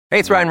Hey,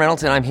 it's Ryan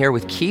Reynolds, and I'm here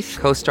with Keith,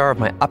 co-star of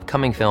my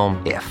upcoming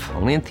film, If,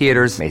 only in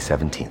theaters May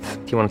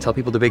 17th. Do you want to tell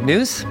people the big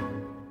news?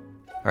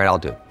 All right, I'll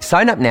do it.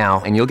 Sign up now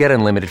and you'll get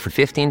unlimited for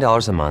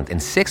 $15 a month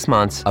and 6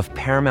 months of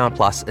Paramount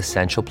Plus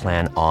Essential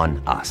Plan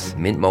on us.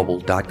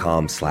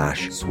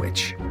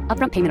 MintMobile.com/switch.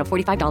 Upfront payment of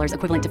 $45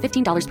 equivalent to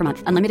 $15 per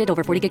month. Unlimited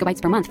over 40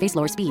 gigabytes per month. Face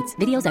lower speeds.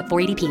 Videos at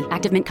 480p.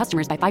 Active Mint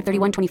customers by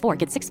 531.24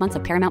 get 6 months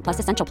of Paramount Plus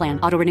Essential Plan.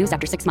 Auto renews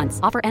after 6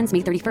 months. Offer ends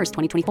May 31st,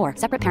 2024.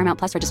 Separate Paramount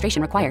Plus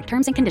registration required.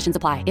 Terms and conditions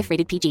apply if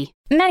rated PG.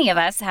 Many of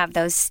us have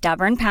those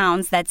stubborn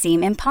pounds that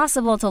seem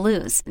impossible to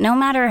lose, no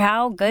matter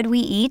how good we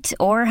eat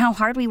or how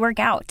hard we work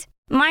out.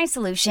 My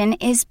solution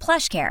is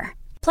PlushCare.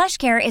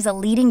 PlushCare is a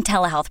leading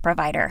telehealth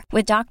provider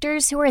with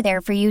doctors who are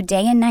there for you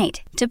day and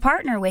night to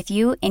partner with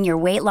you in your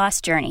weight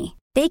loss journey.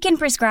 They can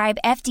prescribe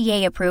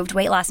FDA-approved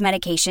weight loss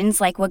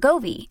medications like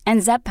Wegovy and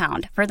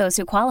Zepbound for those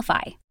who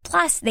qualify.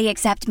 Plus, they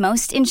accept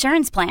most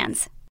insurance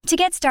plans. To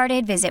get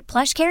started, visit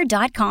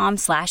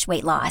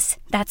plushcare.com/weightloss.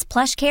 That's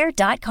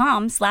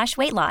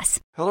plushcare.com/weightloss.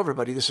 Hello,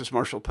 everybody. This is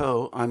Marshall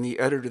Poe. I'm the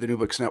editor of the New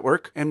Books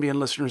Network. NBN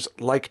listeners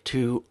like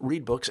to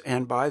read books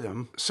and buy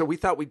them. So we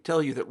thought we'd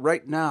tell you that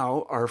right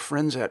now, our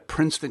friends at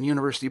Princeton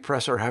University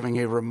Press are having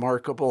a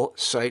remarkable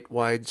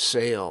site-wide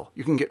sale.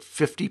 You can get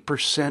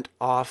 50%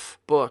 off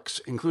books,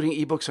 including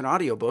ebooks and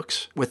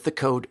audiobooks, with the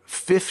code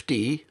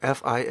 50,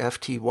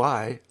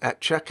 F-I-F-T-Y,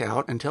 at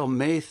checkout until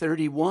May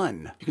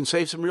 31. You can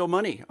save some real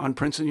money on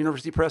Princeton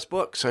University Press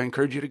books. I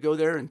encourage you to go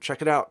there and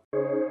check it out.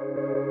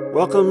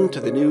 Welcome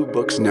to the New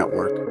Books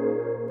Network.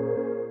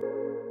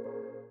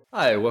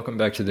 Hi, welcome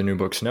back to the New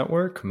Books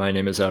Network. My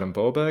name is Adam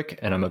Bobeck,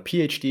 and I'm a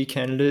PhD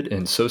candidate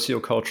in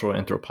sociocultural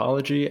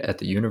anthropology at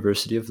the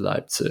University of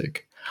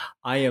Leipzig.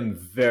 I am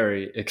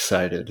very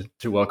excited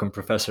to welcome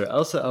Professor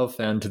Elsa L.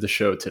 Fan to the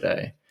show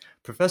today.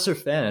 Professor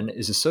Fan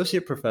is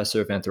Associate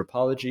Professor of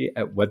Anthropology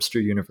at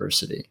Webster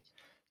University.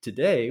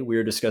 Today, we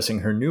are discussing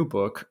her new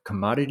book,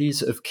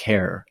 Commodities of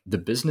Care, The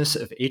Business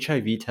of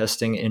HIV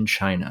Testing in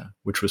China,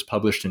 which was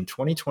published in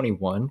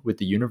 2021 with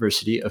the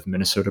University of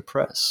Minnesota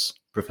Press.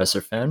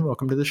 Professor Fan,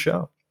 welcome to the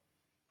show.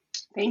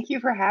 Thank you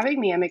for having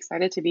me. I'm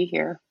excited to be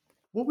here.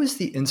 What was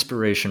the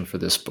inspiration for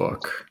this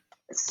book?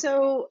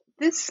 So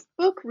this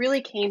book really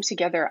came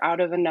together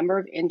out of a number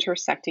of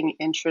intersecting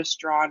interests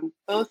drawn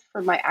both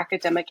from my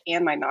academic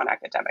and my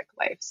non-academic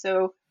life.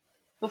 So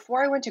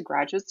before I went to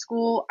graduate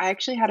school, I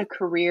actually had a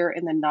career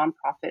in the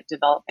nonprofit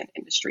development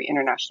industry,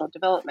 international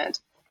development.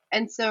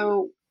 And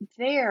so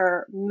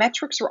there,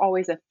 metrics were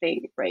always a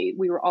thing, right?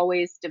 We were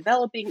always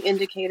developing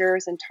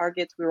indicators and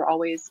targets. We were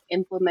always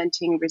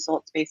implementing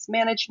results-based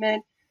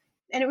management.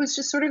 And it was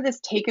just sort of this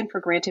taken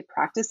for granted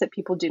practice that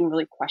people didn't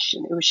really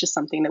question. It was just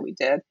something that we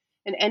did.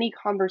 And any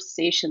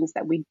conversations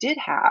that we did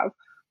have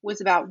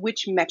was about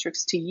which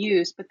metrics to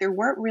use, but there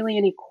weren't really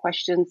any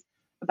questions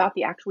about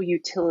the actual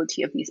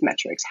utility of these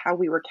metrics, how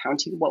we were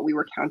counting, what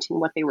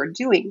they were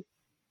doing.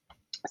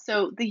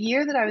 So the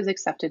year that I was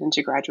accepted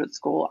into graduate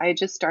school, I had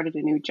just started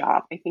a new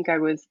job. I think I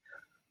was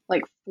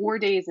like 4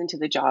 days into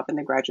the job and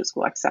the graduate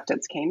school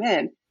acceptance came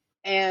in.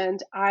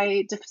 And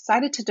I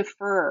decided to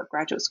defer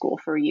graduate school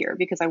for a year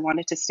because I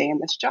wanted to stay in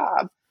this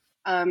job.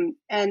 And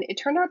it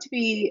turned out to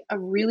be a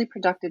really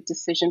productive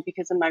decision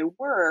because in my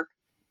work,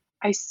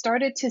 I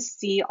started to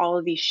see all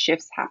of these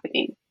shifts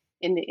happening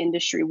in the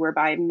industry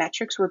whereby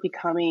metrics were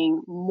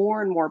becoming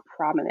more and more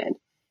prominent.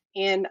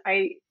 And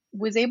I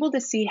was able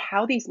to see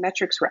how these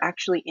metrics were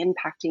actually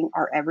impacting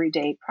our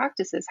everyday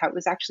practices, how it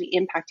was actually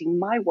impacting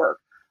my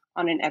work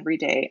on an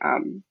everyday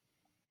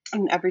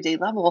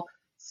level.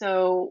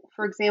 So,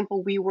 for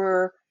example, we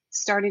were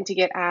starting to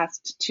get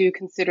asked to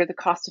consider the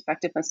cost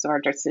effectiveness of our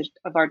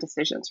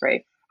decisions,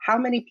 right? How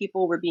many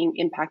people were being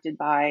impacted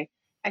by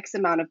X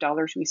amount of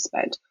dollars we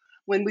spent?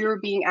 When we were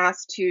being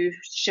asked to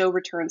show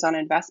returns on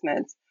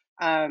investments,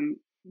 I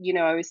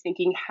was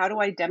thinking, how do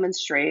I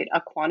demonstrate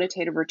a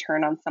quantitative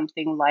return on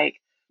something like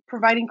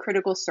providing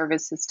critical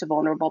services to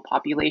vulnerable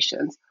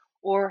populations?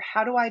 Or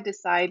how do I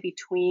decide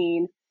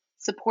between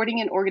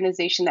supporting an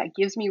organization that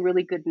gives me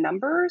really good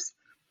numbers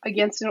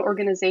against an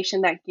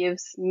organization that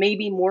gives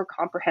maybe more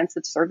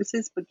comprehensive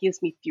services, but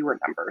gives me fewer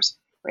numbers,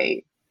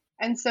 right?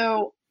 And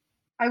so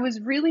I was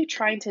really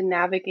trying to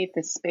navigate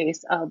this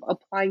space of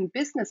applying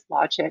business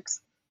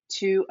logics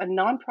to a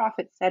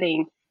nonprofit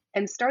setting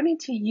and starting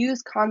to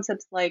use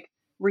concepts like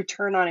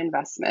return on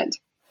investment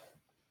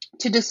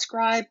to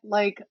describe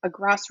like a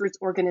grassroots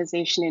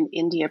organization in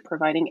India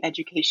providing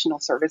educational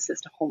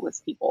services to homeless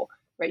people,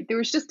 right? There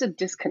was just a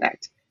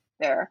disconnect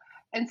there.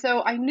 And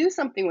so I knew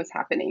something was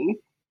happening.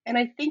 And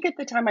I think at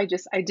the time I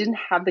didn't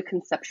have the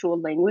conceptual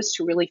language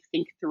to really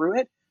think through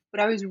it, but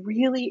I was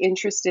really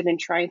interested in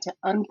trying to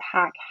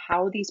unpack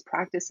how these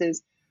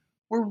practices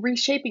were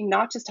reshaping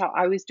not just how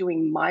I was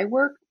doing my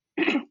work,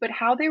 but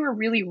how they were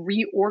really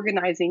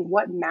reorganizing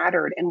what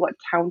mattered and what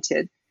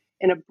counted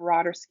in a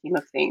broader scheme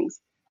of things.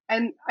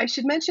 And I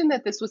should mention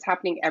that this was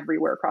happening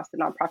everywhere across the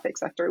nonprofit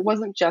sector. It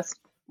wasn't just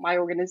my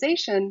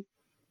organization.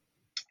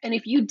 And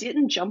if you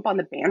didn't jump on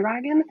the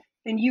bandwagon,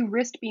 then you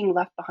risked being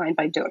left behind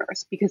by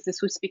donors because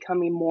this was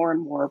becoming more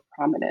and more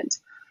prominent.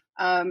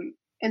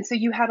 And so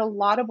you had a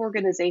lot of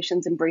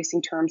organizations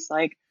embracing terms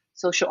like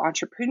social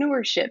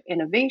entrepreneurship,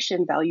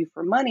 innovation, value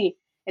for money,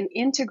 and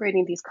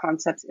integrating these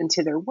concepts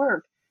into their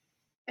work.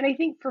 And I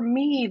think for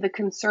me, the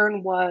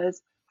concern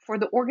was for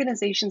the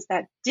organizations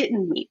that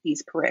didn't meet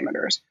these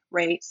parameters,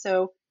 right?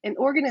 So an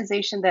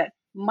organization that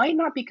might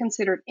not be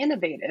considered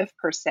innovative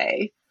per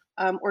se,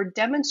 or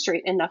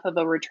demonstrate enough of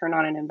a return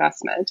on an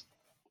investment,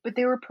 but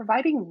they were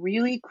providing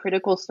really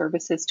critical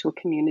services to a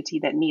community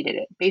that needed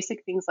it,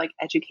 basic things like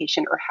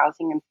education or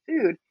housing and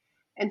food.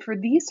 And for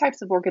these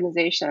types of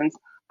organizations,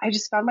 I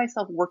just found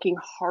myself working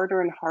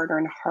harder and harder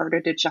and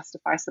harder to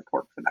justify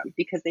support for them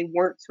because they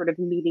weren't sort of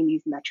meeting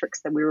these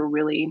metrics that we were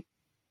really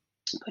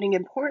putting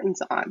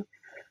importance on.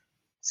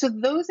 So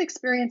those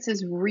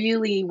experiences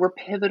really were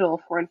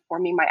pivotal for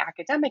informing my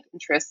academic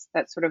interests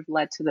that sort of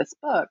led to this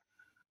book.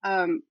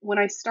 When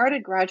I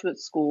started graduate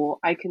school,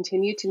 I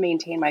continued to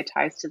maintain my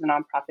ties to the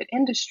nonprofit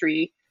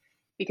industry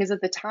because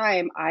at the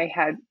time I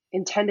had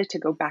intended to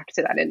go back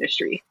to that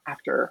industry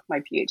after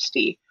my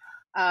PhD.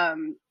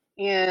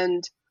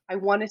 And I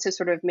wanted to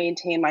sort of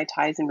maintain my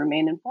ties and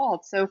remain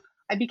involved. So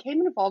I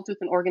became involved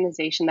with an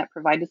organization that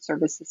provided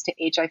services to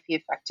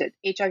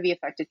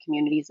HIV-affected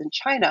communities in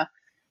China,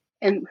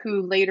 and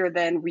who later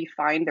then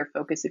refined their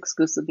focus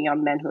exclusively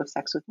on men who have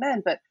sex with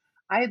men. But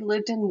I had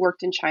lived and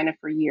worked in China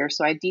for years,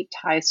 so I had deep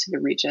ties to the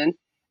region.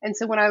 And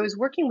so when I was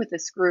working with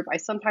this group, I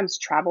sometimes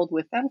traveled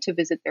with them to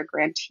visit their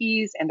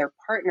grantees and their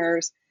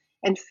partners.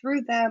 And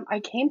through them, I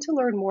came to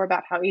learn more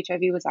about how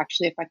HIV was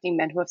actually affecting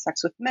men who have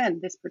sex with men,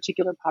 this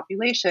particular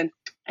population.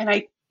 And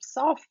I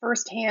saw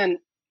firsthand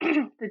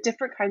the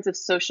different kinds of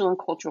social and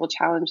cultural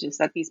challenges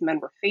that these men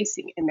were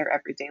facing in their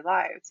everyday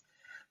lives.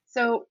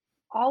 So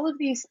all of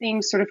these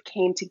things sort of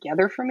came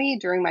together for me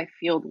during my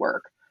field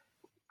work.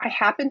 I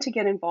happened to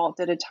get involved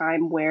at a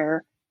time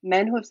where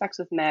men who have sex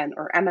with men,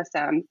 or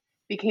MSM,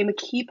 became a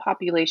key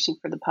population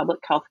for the public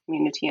health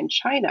community in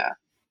China.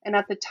 And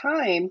at the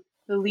time,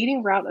 the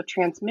leading route of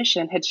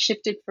transmission had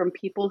shifted from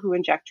people who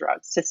inject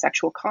drugs to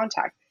sexual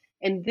contact.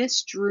 And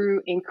this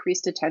drew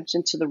increased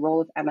attention to the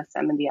role of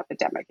MSM in the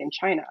epidemic in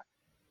China.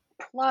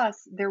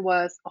 Plus, there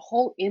was a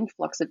whole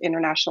influx of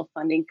international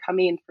funding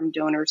coming in from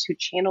donors who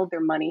channeled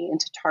their money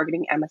into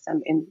targeting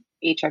MSM in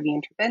HIV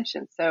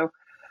intervention. So,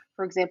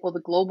 for example,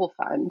 the Global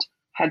Fund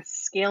had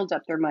scaled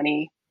up their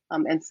money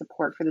and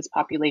support for this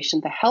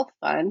population. The Health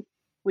Fund,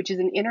 which is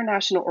an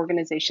international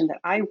organization that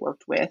I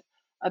worked with,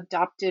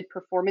 adopted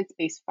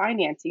performance-based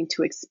financing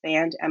to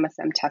expand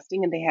MSM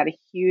testing, and they had a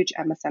huge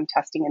MSM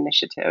testing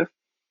initiative.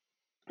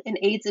 And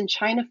AIDS in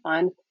China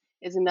Fund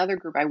is another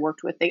group I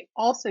worked with. They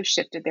also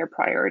shifted their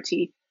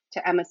priority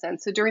to MSM.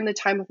 So during the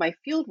time of my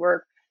field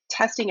work,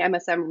 testing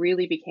MSM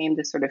really became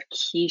the sort of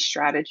key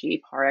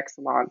strategy par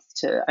excellence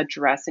to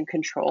address and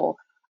control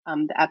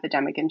the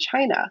epidemic in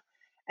China.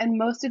 And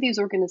most of these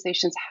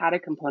organizations had a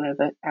component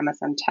of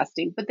MSM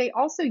testing, but they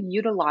also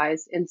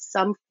utilized in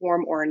some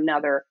form or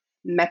another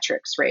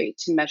metrics, right,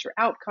 to measure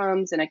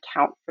outcomes and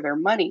account for their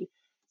money.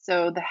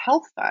 So the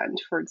Health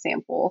Fund, for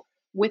example,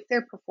 with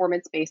their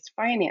performance-based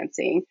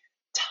financing,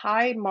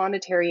 tied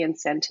monetary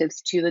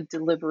incentives to the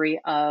delivery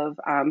of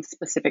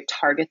specific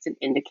targets and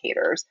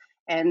indicators.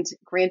 And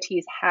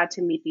grantees had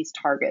to meet these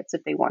targets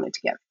if they wanted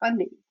to get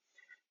funding.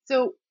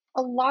 So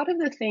a lot of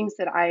the things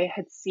that I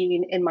had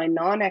seen in my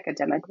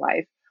non-academic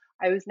life,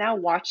 I was now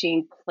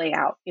watching play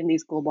out in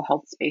these global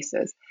health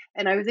spaces.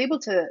 And I was able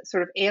to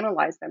sort of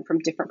analyze them from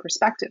different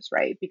perspectives,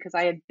 right? Because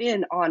I had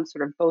been on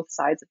sort of both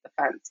sides of the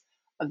fence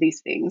of these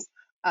things.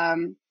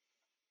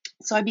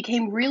 So I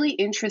became really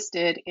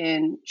interested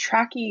in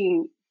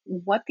tracking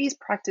what these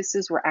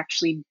practices were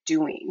actually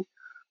doing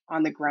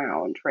on the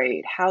ground,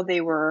 right? How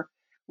they were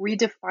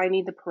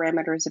redefining the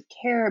parameters of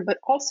care, but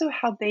also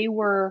how they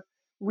were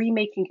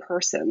remaking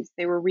persons.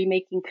 They were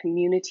remaking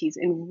communities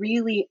in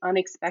really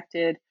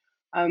unexpected,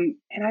 and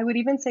I would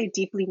even say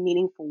deeply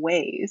meaningful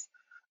ways.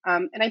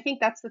 And I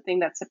think that's the thing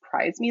that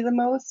surprised me the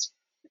most,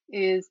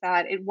 is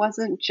that it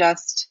wasn't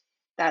just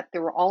that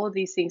there were all of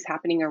these things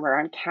happening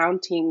around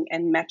counting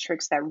and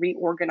metrics that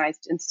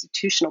reorganized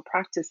institutional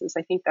practices.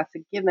 I think that's a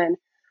given,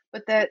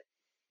 but that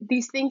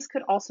these things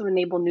could also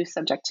enable new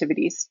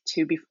subjectivities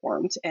to be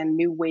formed and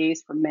new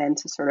ways for men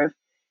to sort of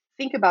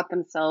think about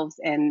themselves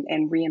and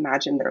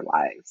reimagine their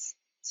lives.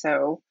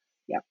 So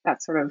yeah,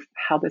 that's sort of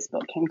how this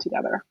book came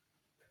together.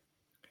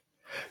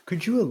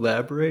 Could you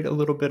elaborate a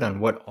little bit on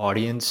what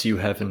audience you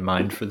have in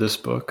mind for this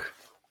book?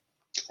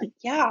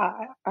 Yeah,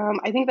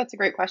 I think that's a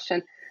great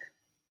question.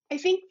 I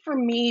think for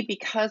me,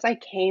 because I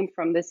came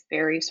from this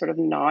very sort of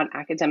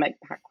non-academic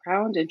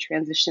background and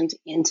transitioned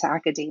into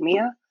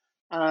academia,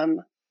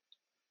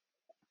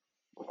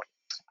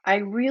 I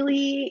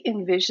really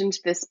envisioned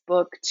this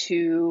book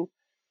to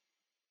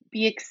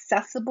be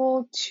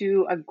accessible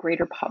to a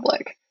greater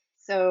public.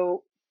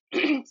 So,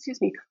 excuse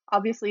me,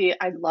 obviously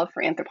I'd love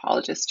for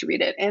anthropologists to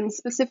read it. And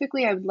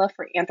specifically, I would love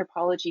for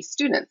anthropology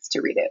students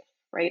to read it,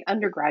 right?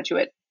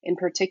 Undergraduate in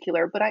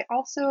particular. But I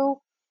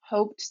also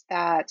hoped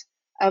that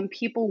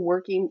people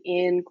working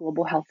in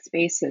global health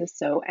spaces,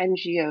 so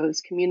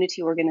NGOs,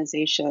 community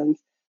organizations,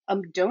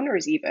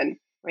 donors even,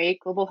 right?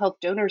 Global health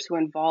donors who are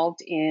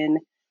involved in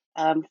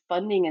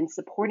funding and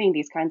supporting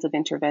these kinds of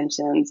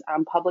interventions,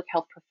 public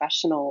health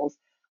professionals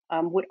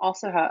would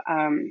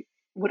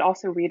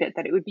also read it,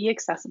 that it would be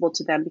accessible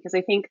to them, because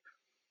I think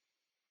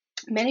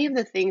many of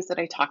the things that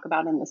I talk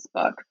about in this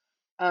book,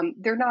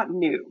 they're not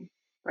new,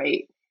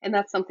 right? And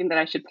that's something that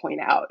I should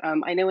point out.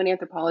 I know in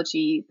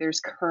anthropology, there's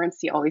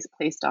currency always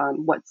placed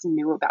on what's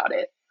new about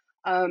it.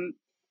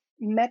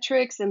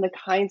 Metrics and the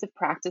kinds of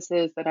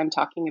practices that I'm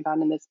talking about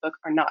in this book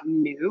are not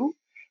new.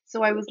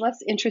 So I was less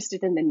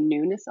interested in the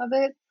newness of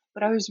it,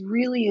 but I was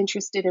really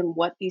interested in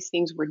what these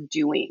things were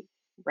doing,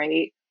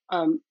 right?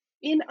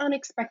 In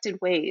unexpected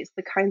ways,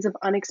 the kinds of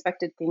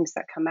unexpected things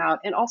that come out,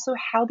 and also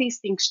how these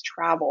things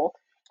travel.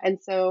 And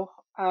so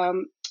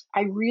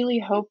I really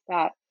hope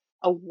that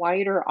a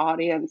wider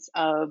audience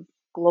of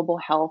global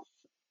health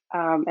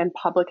and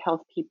public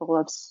health people,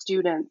 of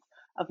students,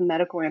 of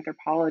medical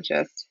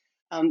anthropologists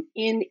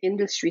in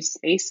industry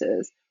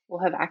spaces will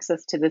have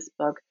access to this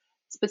book,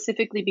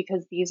 specifically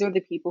because these are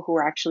the people who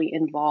are actually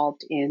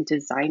involved in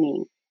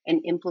designing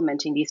and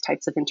implementing these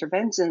types of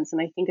interventions.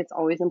 And I think it's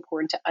always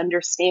important to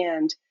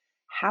understand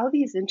how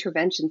these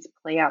interventions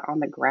play out on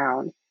the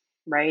ground,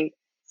 right?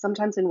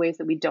 Sometimes in ways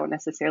that we don't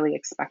necessarily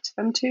expect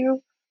them to,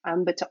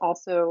 but to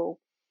also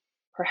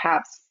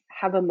perhaps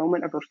have a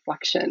moment of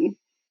reflection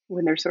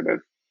when they're sort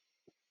of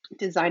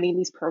designing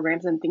these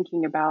programs and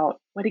thinking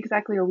about what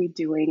exactly are we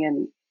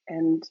doing,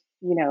 and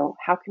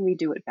how can we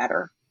do it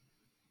better.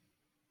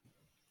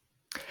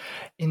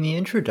 In the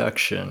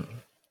introduction,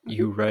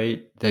 you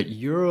write that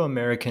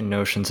Euro-American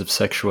notions of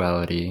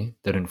sexuality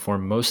that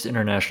inform most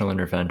international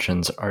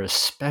interventions are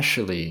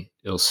especially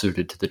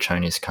ill-suited to the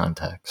Chinese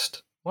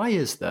context. Why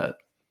is that?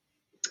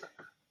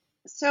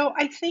 So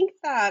I think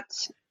that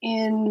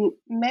in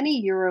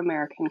many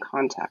Euro-American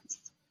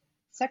contexts,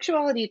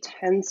 sexuality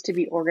tends to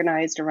be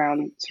organized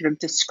around sort of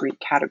discrete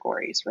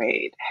categories,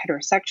 right?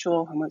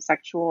 Heterosexual,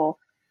 homosexual,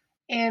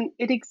 and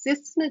it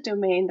exists in a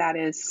domain that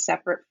is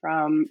separate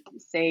from,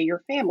 say,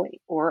 your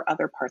family or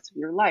other parts of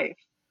your life.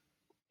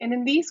 And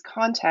in these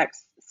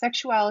contexts,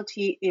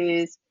 sexuality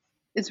is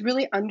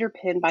really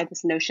underpinned by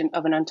this notion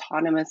of an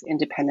autonomous,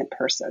 independent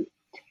person.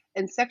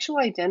 And sexual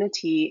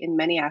identity, in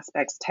many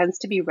aspects, tends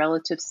to be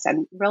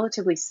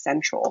relatively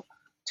central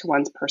to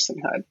one's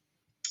personhood.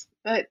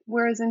 But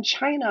whereas in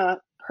China,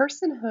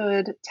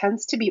 personhood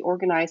tends to be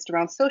organized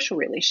around social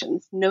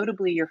relations,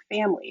 notably your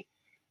family.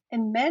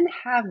 And men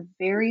have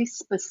very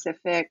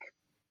specific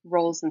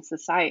roles in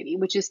society,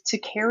 which is to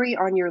carry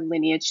on your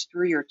lineage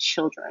through your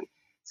children.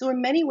 So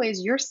in many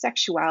ways, your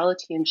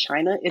sexuality in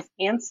China is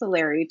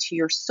ancillary to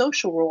your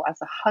social role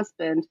as a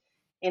husband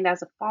and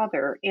as a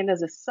father and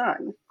as a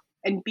son.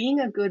 And being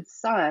a good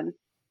son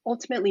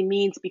ultimately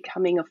means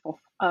becoming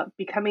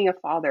a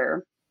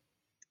father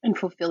and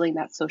fulfilling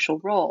that social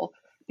role.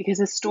 Because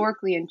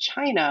historically in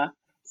China,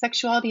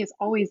 sexuality has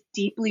always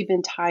deeply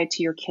been tied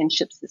to your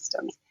kinship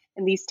systems.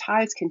 And these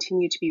ties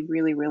continue to be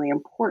really, really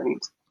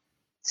important.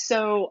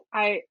 So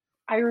I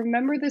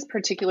remember this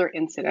particular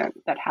incident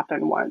that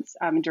happened once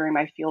during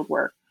my field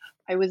work.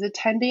 I was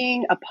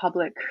attending a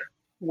public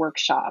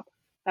workshop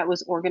that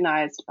was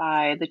organized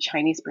by the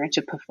Chinese branch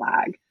of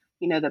PFLAG,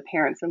 the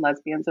parents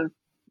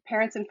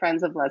and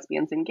friends of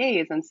lesbians and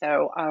gays. And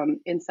so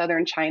in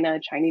southern China, a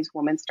Chinese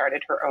woman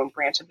started her own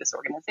branch of this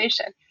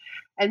organization.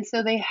 And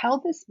so they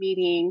held this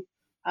meeting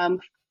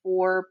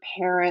for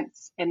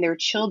parents and their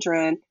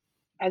children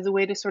as a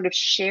way to sort of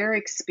share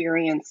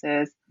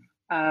experiences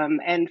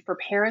and for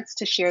parents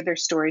to share their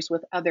stories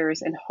with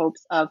others in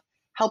hopes of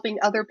helping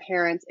other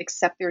parents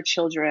accept their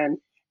children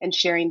and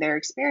sharing their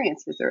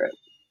experiences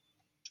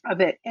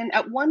of it. And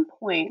at one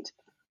point,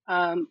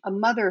 a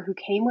mother who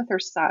came with her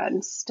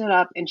son stood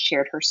up and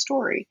shared her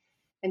story.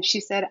 And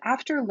she said,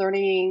 after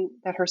learning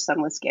that her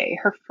son was gay,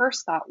 her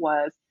first thought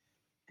was,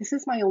 this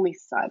is my only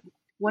son.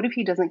 What if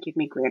he doesn't give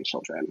me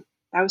grandchildren?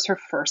 That was her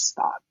first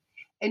thought.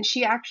 And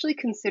she actually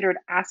considered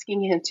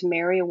asking him to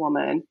marry a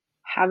woman,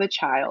 have a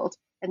child,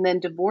 and then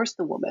divorce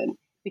the woman,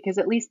 because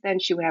at least then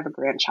she would have a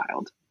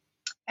grandchild.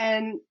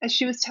 And as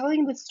she was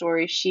telling the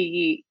story,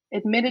 she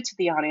admitted to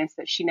the audience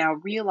that she now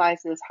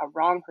realizes how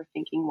wrong her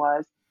thinking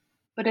was.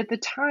 But at the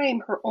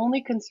time, her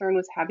only concern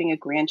was having a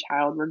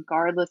grandchild,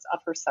 regardless of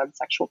her son's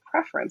sexual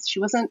preference. She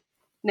wasn't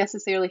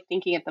necessarily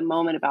thinking at the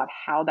moment about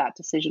how that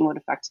decision would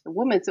affect the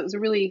woman. So it was a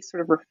really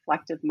sort of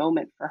reflective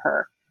moment for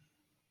her.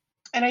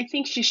 And I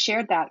think she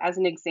shared that as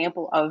an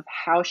example of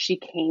how she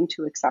came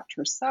to accept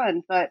her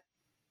son. But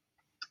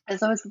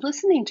as I was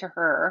listening to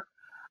her,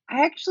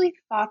 I actually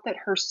thought that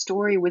her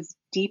story was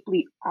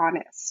deeply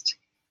honest,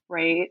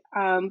 right?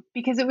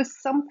 Because it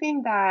was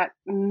something that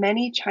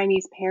many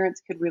Chinese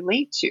parents could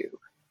relate to,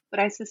 but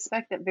I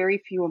suspect that very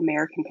few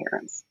American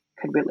parents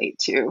could relate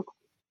to.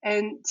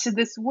 And to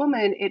this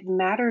woman, it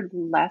mattered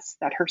less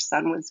that her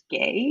son was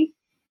gay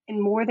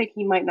and more that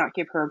he might not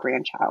give her a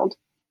grandchild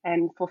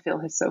and fulfill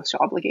his social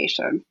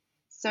obligation.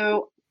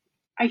 So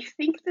I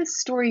think this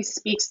story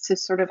speaks to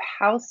sort of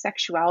how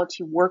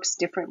sexuality works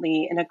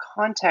differently in a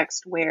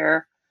context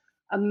where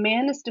a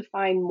man is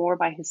defined more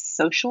by his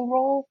social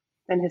role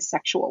than his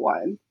sexual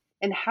one,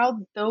 and how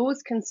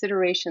those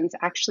considerations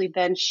actually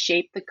then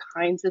shape the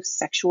kinds of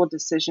sexual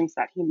decisions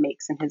that he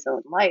makes in his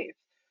own life.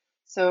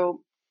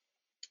 So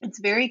it's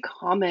very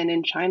common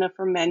in China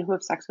for men who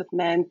have sex with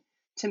men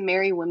to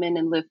marry women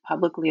and live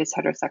publicly as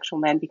heterosexual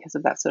men because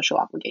of that social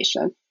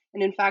obligation.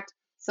 And in fact,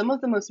 some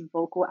of the most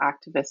vocal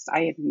activists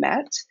I have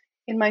met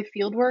in my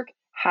fieldwork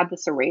had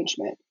this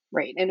arrangement,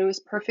 right? And it was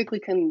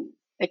perfectly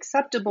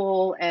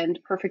acceptable and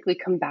perfectly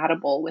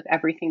compatible with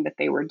everything that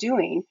they were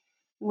doing.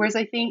 Whereas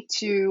I think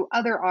to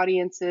other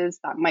audiences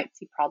that might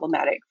seem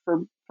problematic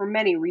for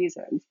many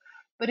reasons.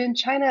 But in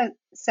China,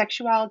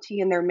 sexuality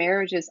and their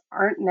marriages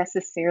aren't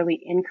necessarily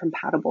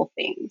incompatible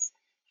things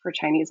for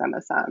Chinese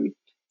MSM.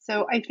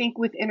 So I think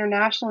with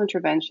international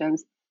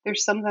interventions,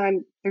 there's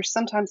sometimes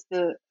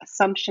the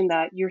assumption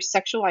that your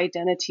sexual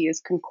identity is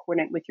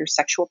concordant with your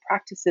sexual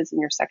practices and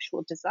your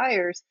sexual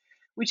desires,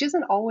 which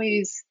isn't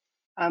always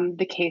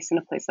the case in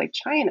a place like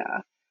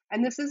China.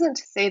 And this isn't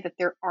to say that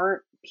there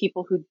aren't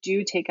people who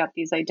do take up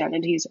these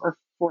identities or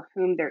for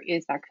whom there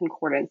is that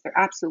concordance. There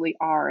absolutely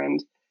are.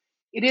 And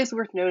it is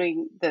worth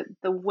noting that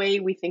the way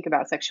we think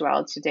about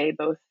sexuality today,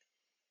 both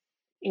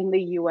in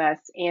the US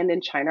and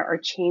in China, are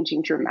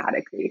changing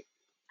dramatically,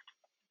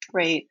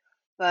 right?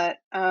 But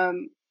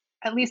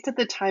at least at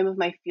the time of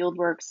my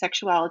fieldwork,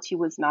 sexuality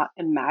was not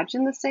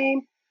imagined the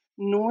same,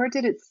 nor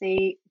did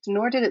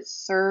it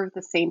serve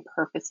the same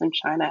purpose in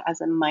China as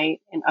it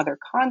might in other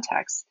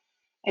contexts.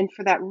 And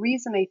for that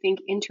reason, I think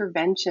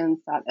interventions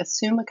that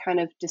assume a kind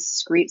of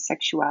discrete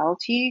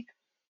sexuality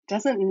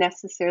doesn't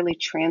necessarily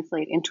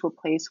translate into a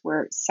place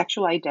where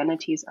sexual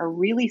identities are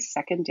really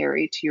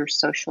secondary to your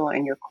social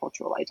and your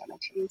cultural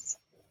identities.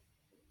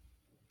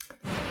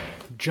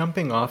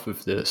 Jumping off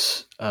of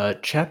this,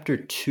 chapter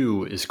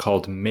 2 is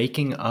called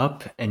Making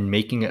Up and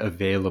Making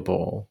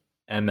Available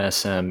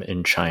MSM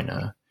in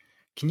China.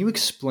 Can you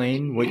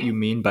explain what you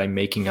mean by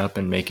making up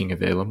and making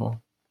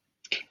available?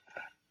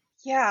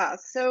 Yeah,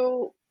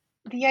 so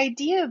the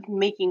idea of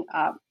making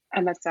up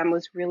MSM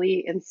was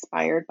really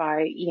inspired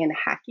by Ian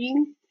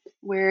Hacking,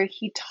 where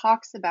he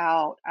talks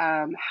about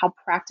how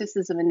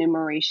practices of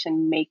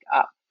enumeration make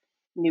up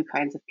new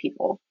kinds of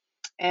people.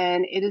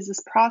 And it is this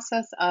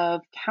process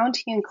of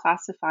counting and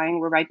classifying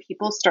whereby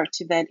people start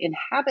to then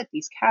inhabit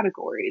these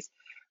categories,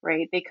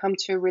 right? They come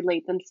to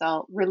relate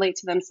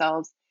to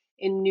themselves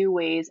in new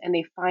ways, and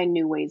they find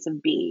new ways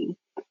of being.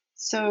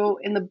 So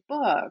in the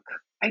book,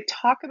 I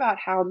talk about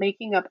how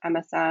making up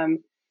MSM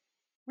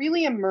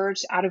really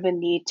emerged out of a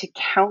need to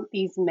count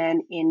these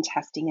men in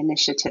testing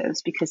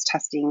initiatives because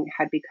testing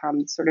had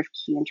become sort of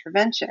key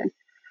intervention.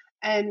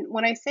 And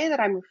when I say that,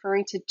 I'm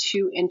referring to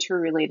two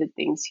interrelated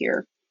things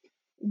here.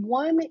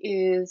 One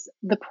is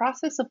the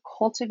process of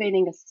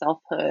cultivating a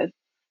selfhood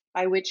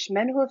by which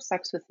men who have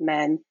sex with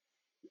men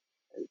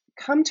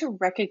come to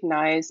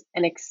recognize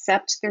and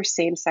accept their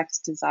same-sex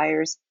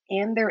desires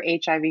and their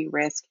HIV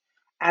risk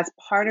as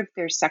part of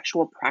their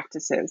sexual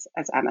practices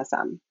as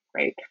MSM,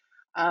 right?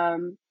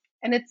 And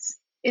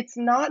it's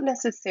not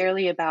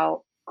necessarily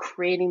about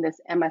creating this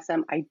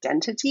MSM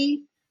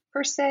identity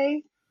per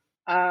se.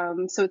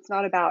 So it's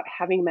not about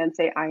having men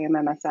say, I am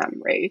MSM,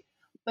 right?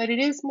 But it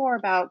is more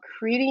about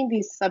creating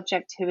these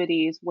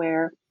subjectivities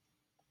where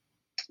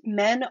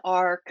men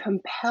are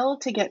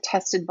compelled to get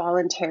tested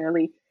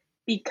voluntarily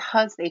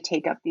because they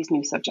take up these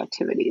new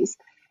subjectivities.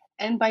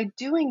 And by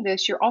doing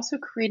this, you're also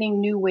creating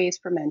new ways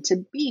for men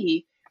to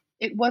be.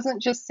 It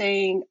wasn't just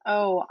saying,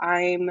 oh,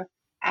 I'm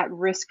at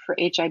risk for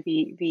HIV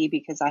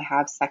because I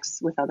have sex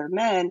with other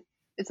men.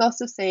 It's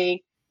also saying,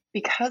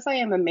 because I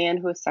am a man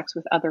who has sex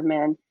with other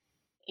men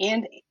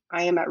and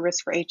I am at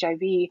risk for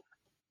HIV,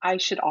 I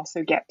should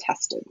also get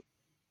tested,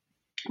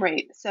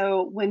 right?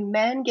 So when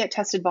men get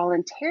tested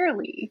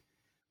voluntarily,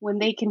 when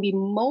they can be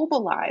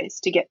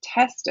mobilized to get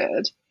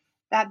tested,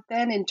 that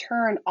then in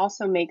turn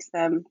also makes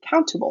them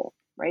countable,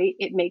 right?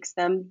 It makes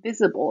them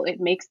visible. It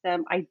makes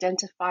them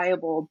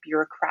identifiable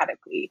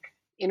bureaucratically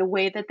in a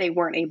way that they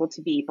weren't able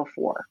to be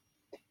before.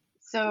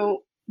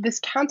 So this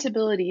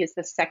countability is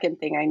the second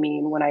thing I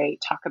mean when I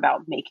talk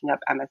about making up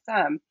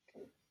MSM.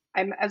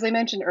 As I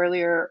mentioned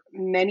earlier,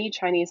 many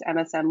Chinese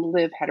MSM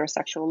live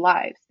heterosexual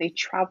lives. They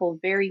travel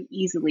very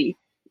easily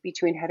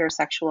between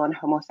heterosexual and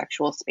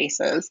homosexual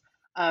spaces,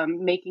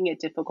 making it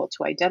difficult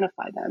to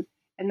identify them.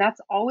 And that's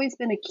always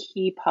been a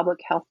key public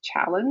health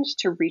challenge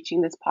to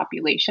reaching this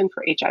population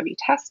for HIV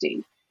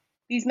testing.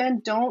 These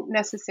men don't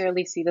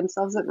necessarily see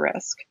themselves at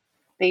risk.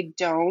 They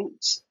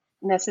don't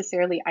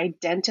necessarily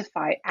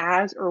identify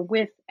as or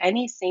with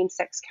any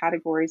same-sex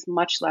categories,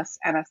 much less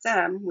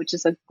MSM, which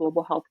is a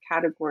global health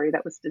category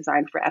that was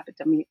designed for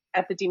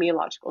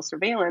epidemiological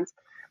surveillance.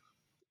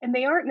 And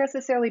they aren't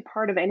necessarily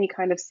part of any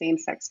kind of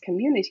same-sex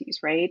communities,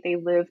 right? They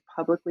live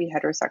publicly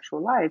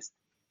heterosexual lives.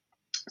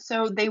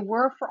 So they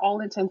were, for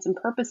all intents and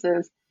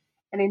purposes,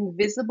 an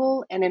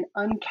invisible and an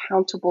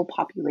uncountable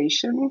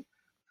population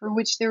for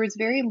which there is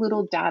very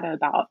little data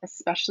about,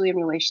 especially in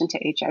relation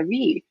to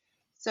HIV.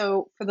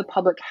 So for the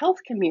public health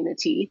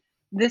community,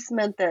 this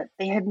meant that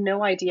they had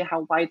no idea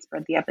how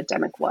widespread the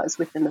epidemic was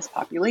within this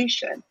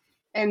population.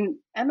 And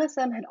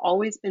MSM had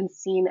always been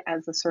seen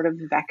as a sort of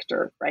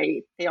vector,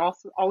 right? They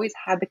also always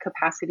had the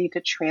capacity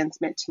to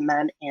transmit to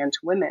men and to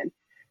women.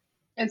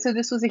 And so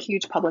this was a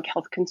huge public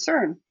health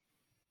concern.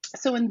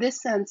 So in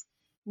this sense,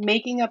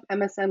 making up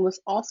MSM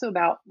was also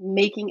about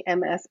making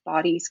MS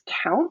bodies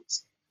count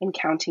and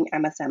counting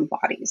MSM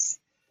bodies.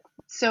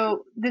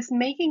 So this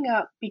making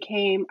up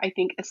became, I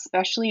think,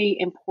 especially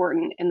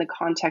important in the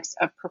context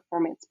of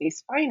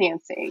performance-based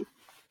financing,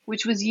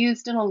 which was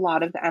used in a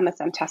lot of the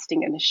MSM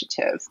testing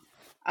initiatives,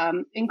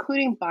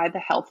 including by the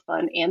Health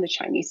Fund and the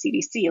Chinese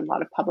CDC, a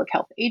lot of public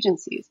health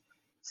agencies.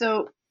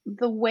 So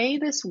the way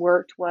this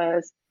worked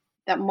was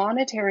that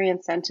monetary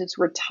incentives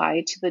were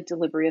tied to the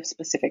delivery of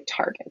specific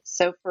targets.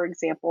 So, for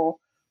example,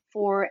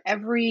 for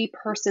every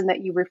person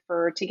that you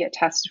refer to get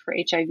tested for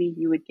HIV,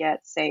 you would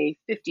get, say,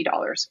 $50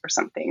 or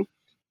something.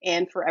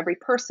 And for every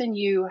person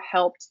you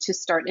helped to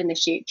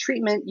initiate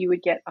treatment, you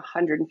would get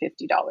 $150.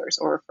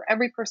 Or for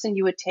every person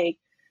you would take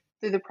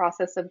through the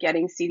process of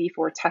getting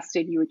CD4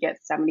 tested, you would get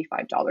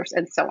 $75,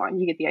 and so on.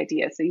 You get the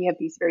idea. So you have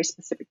these very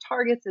specific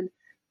targets and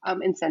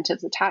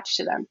incentives attached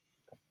to them.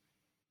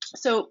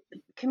 So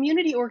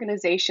community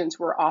organizations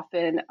were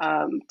often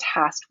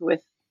tasked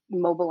with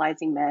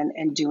mobilizing men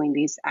and doing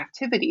these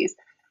activities.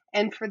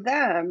 And for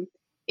them,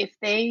 if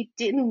they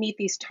didn't meet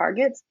these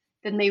targets,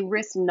 then they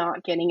risked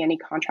not getting any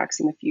contracts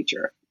in the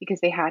future because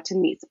they had to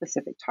meet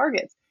specific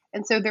targets.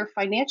 And so their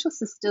financial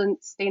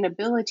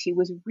sustainability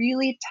was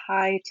really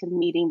tied to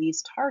meeting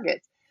these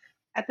targets.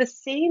 At the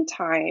same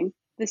time,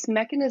 this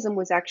mechanism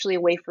was actually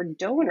a way for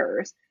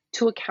donors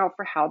to account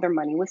for how their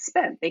money was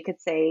spent. They could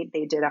say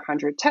they did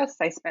 100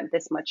 tests, I spent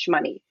this much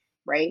money,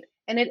 right?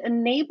 And it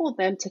enabled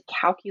them to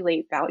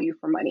calculate value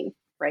for money,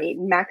 right?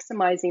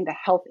 Maximizing the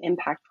health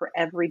impact for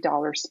every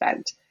dollar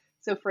spent.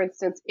 So for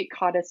instance, it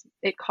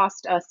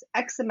cost us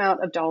X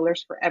amount of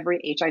dollars for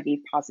every HIV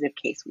positive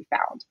case we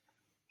found,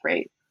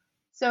 right?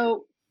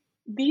 So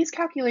these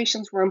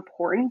calculations were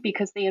important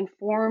because they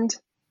informed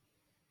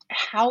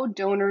how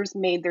donors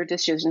made their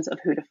decisions of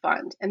who to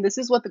fund. And this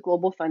is what the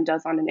Global Fund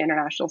does on an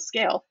international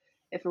scale.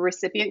 If a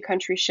recipient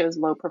country shows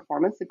low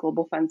performance, the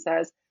Global Fund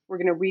says, we're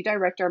going to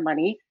redirect our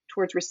money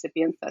towards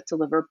recipients that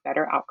deliver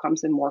better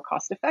outcomes and more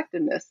cost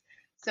effectiveness.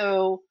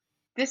 So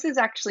this is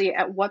actually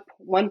at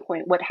one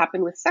point what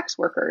happened with sex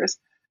workers.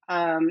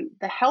 The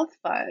Health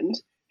Fund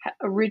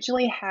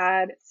originally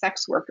had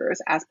sex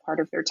workers as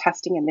part of their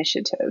testing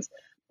initiatives.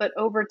 But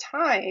over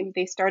time,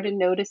 they started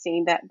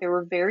noticing that there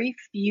were very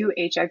few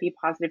HIV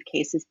positive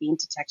cases being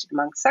detected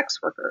among sex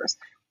workers.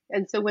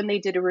 And so when they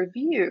did a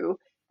review,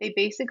 they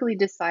basically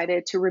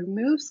decided to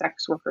remove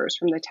sex workers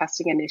from the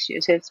testing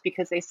initiatives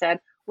because they said,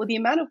 well, the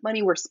amount of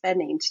money we're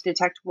spending to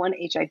detect one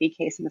HIV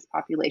case in this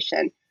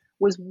population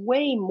was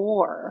way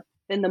more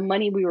than the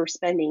money we were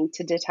spending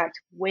to detect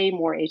way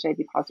more HIV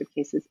positive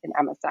cases in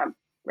MSM,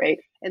 right?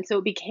 And so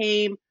it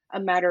became a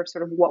matter of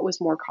sort of what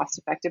was more cost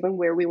effective and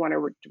where we want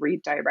to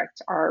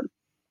redirect our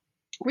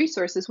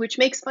resources, which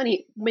makes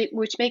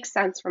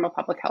sense from a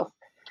public health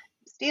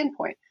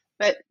standpoint.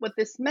 But what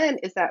this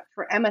meant is that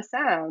for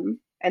MSM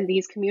and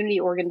these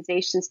community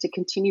organizations to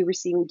continue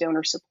receiving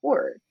donor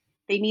support,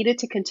 they needed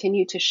to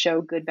continue to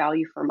show good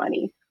value for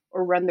money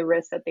or run the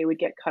risk that they would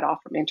get cut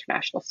off from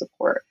international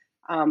support.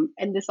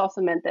 And this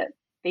also meant that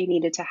they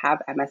needed to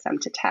have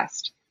MSM to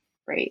test,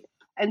 right?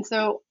 And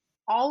so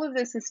all of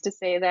this is to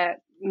say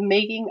that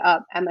making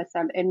up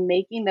MSM and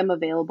making them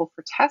available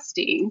for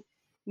testing,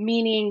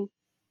 meaning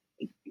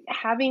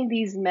having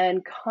these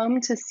men come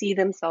to see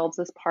themselves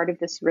as part of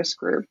this risk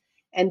group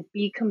and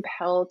be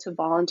compelled to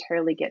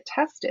voluntarily get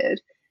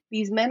tested,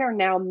 these men are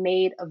now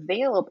made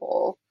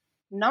available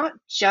not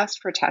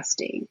just for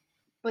testing,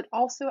 but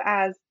also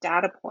as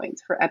data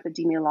points for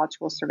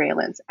epidemiological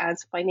surveillance,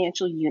 as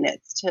financial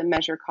units to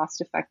measure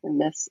cost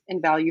effectiveness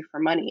and value for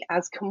money,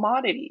 as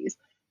commodities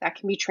that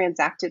can be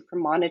transacted for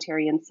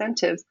monetary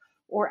incentives,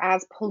 or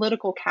as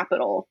political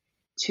capital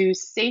to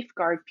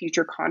safeguard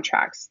future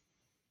contracts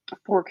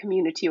for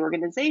community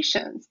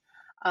organizations.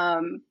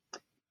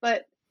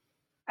 But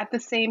at the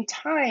same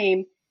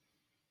time,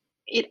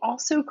 it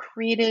also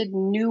created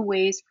new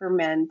ways for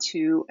men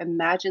to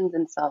imagine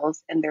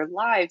themselves and their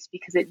lives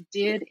because it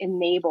did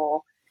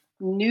enable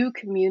new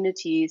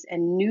communities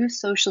and new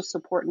social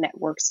support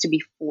networks to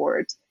be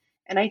forged.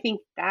 And I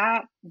think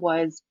that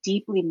was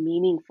deeply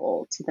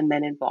meaningful to the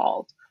men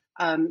involved.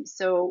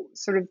 So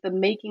sort of the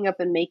making up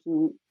and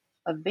making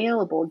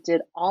available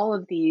did all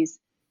of these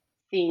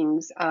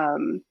things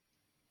in,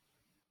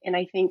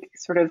 I think,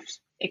 sort of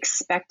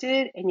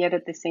expected and yet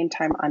at the same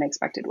time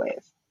unexpected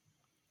ways.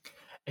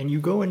 And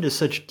you go into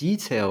such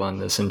detail on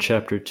this in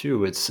chapter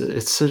 2.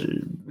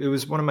 It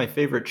was one of my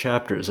favorite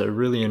chapters. I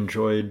really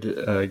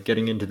enjoyed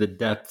getting into the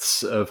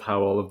depths of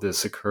how all of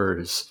this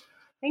occurs.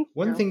 Thank you.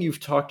 One thing you've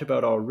talked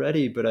about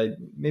already, but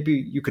maybe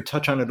you could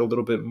touch on it a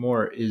little bit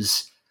more,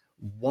 is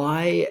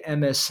why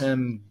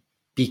MSM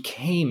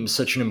became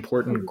such an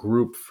important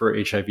group for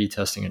HIV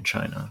testing in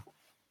China.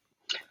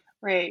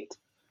 Right.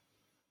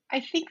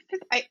 I think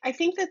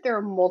that there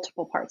are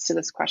multiple parts to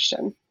this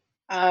question.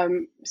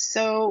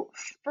 So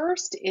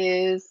first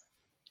is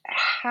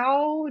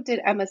how did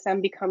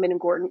MSM become an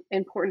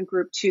important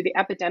group to the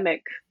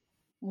epidemic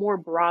more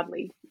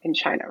broadly in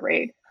China,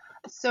 right?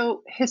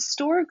 So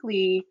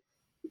historically,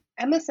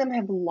 MSM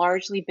have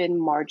largely been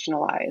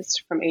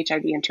marginalized from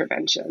HIV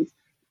interventions,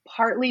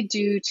 partly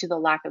due to the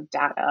lack of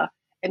data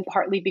and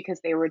partly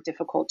because they were a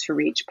difficult to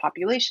reach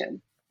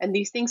population. And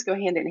these things go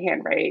hand in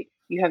hand, right?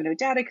 You have no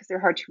data because they're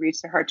hard to reach,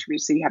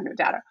 so you have no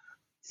data.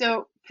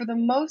 So for the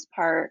most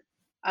part,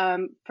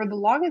 for the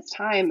longest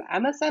time,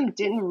 MSM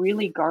didn't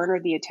really garner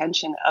the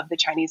attention of the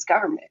Chinese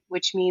government,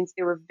 which means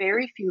there were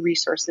very few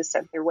resources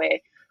sent their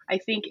way. I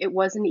think it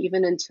wasn't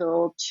even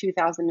until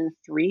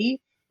 2003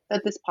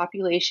 that this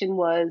population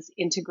was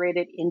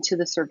integrated into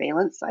the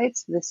surveillance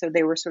sites. So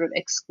they were sort of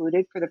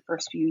excluded for the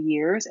first few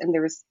years, and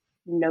there was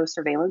no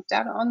surveillance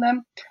data on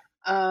them.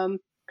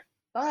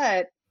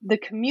 But the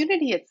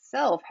community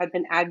itself had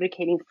been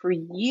advocating for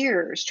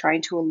years,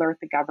 trying to alert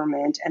the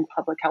government and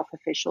public health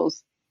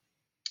officials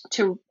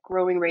to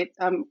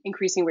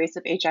increasing rates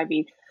of HIV.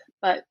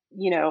 But,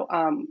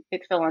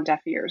 it fell on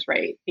deaf ears,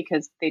 right?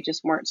 Because they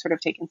just weren't sort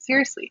of taken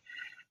seriously.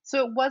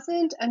 So it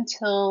wasn't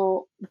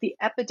until the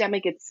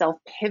epidemic itself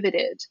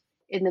pivoted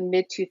in the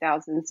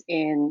mid-2000s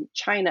in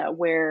China,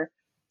 where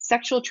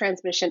sexual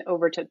transmission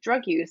overtook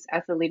drug use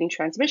as the leading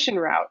transmission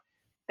route,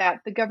 that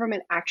the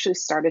government actually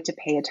started to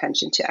pay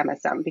attention to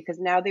MSM, because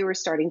now they were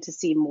starting to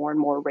see more and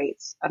more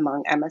rates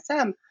among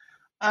MSM.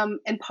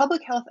 And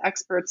public health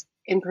experts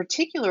in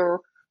particular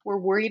were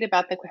worried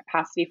about the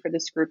capacity for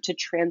this group to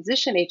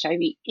transition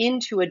HIV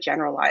into a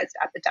generalized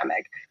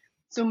epidemic.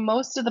 So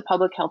most of the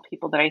public health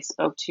people that I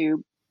spoke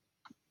to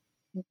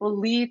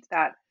believed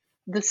that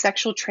the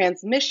sexual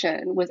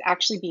transmission was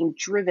actually being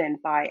driven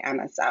by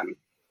MSM,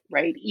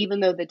 right? Even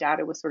though the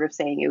data was sort of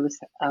saying it was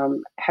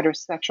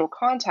heterosexual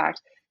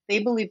contact, they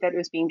believed that it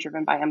was being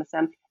driven by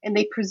MSM. And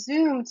they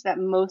presumed that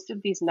most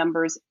of these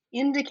numbers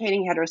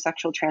indicating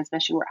heterosexual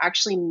transmission were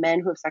actually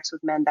men who have sex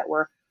with men that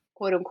were,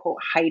 quote unquote,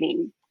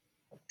 hiding,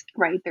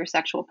 right, their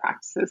sexual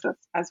practices,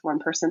 as one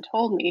person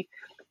told me.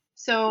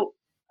 So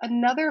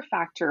another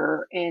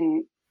factor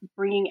in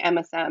bringing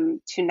MSM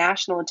to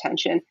national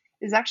attention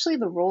is actually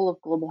the role of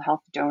global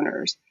health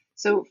donors.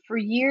 So for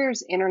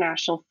years,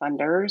 international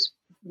funders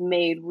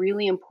made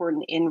really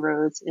important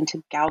inroads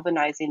into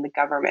galvanizing the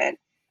government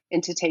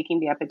into taking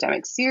the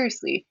epidemic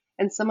seriously.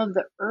 And some of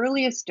the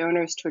earliest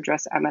donors to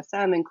address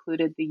MSM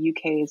included the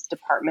UK's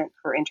Department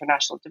for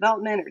International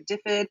Development, or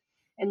DFID,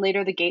 and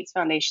later the Gates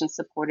Foundation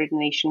supported a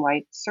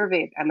nationwide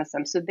survey of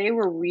MSM. So they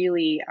were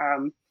really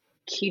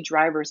key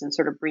drivers in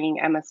sort of bringing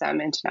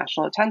MSM into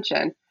national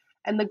attention.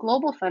 And the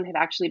Global Fund had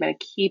actually been a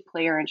key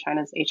player in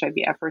China's HIV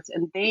efforts,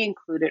 and they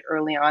included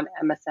early on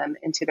MSM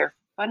into their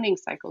funding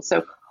cycle.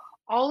 So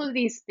all of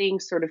these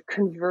things sort of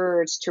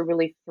converged to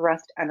really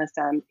thrust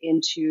MSM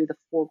into the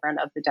foreground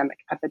of the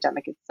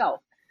epidemic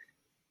itself.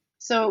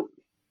 So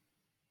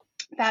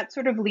that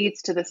sort of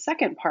leads to the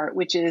second part,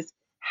 which is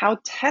how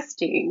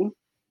testing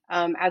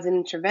as an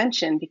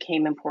intervention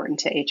became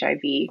important to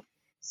HIV.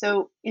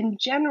 So in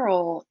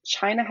general,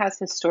 China has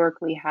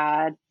historically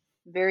had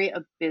very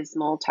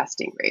abysmal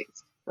testing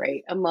rates,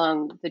 right,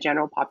 among the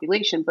general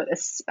population, but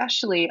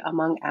especially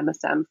among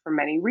MSM for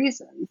many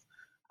reasons.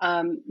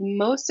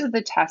 Most of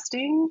the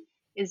testing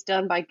is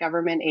done by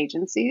government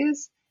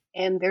agencies,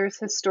 and there's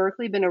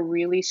historically been a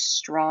really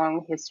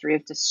strong history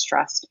of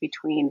distrust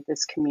between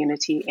this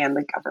community and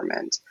the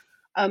government.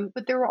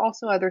 But there were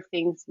also other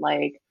things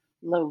like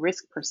low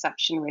risk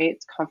perception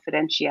rates,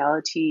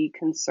 confidentiality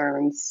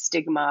concerns,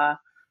 stigma.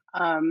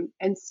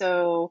 And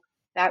so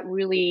that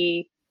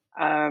really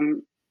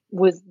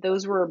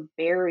those were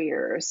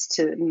barriers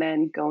to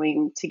men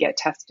going to get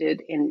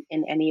tested in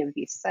any of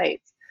these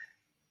sites.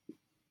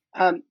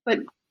 But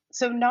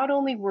so not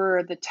only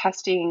were the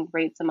testing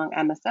rates among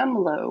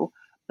MSM low,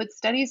 but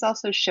studies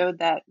also showed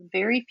that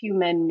very few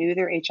men knew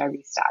their HIV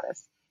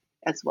status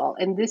as well.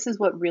 And this is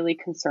what really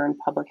concerned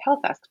public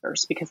health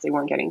experts because they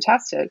weren't getting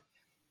tested.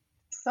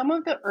 Some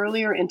of the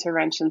earlier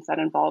interventions that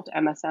involved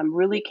MSM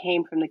really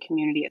came from the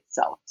community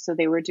itself. So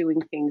they were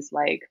doing things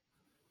like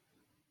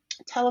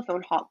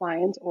telephone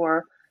hotlines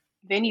or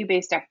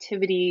venue-based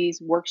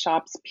activities,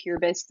 workshops,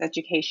 peer-based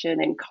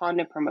education, and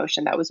condom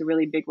promotion. That was a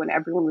really big one.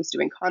 Everyone was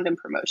doing condom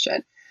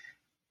promotion.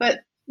 But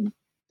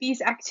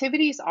these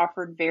activities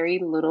offered very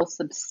little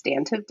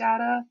substantive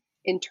data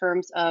in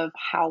terms of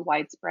how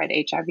widespread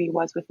HIV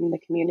was within the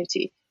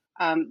community.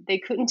 They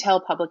couldn't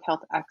tell public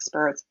health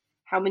experts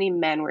how many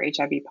men were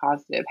HIV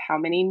positive, how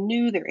many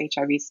knew their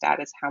HIV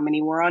status, how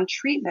many were on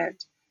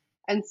treatment.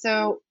 And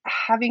so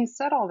having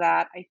said all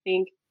that, I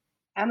think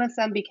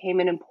MSM became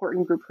an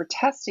important group for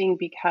testing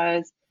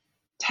because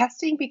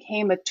testing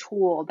became a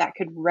tool that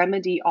could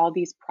remedy all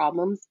these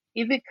problems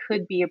if it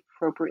could be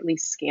appropriately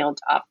scaled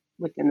up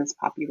within this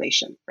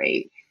population,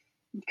 right?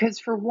 Because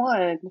for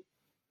one,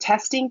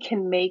 testing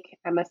can make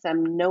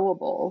MSM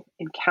knowable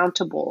and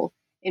countable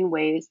in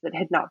ways that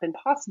had not been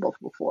possible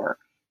before.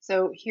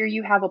 So here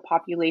you have a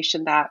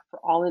population that, for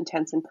all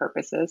intents and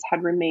purposes,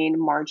 had remained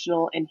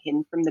marginal and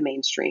hidden from the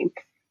mainstream.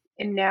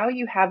 And now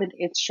you have an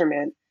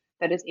instrument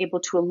that is able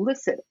to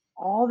elicit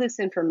all this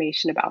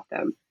information about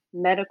them,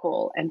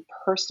 medical and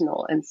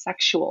personal and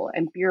sexual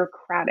and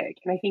bureaucratic.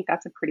 And I think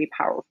that's a pretty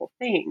powerful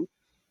thing.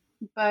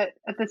 But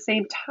at the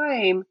same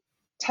time,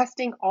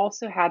 testing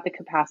also had the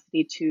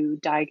capacity to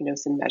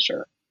diagnose and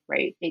measure,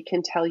 right? It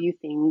can tell you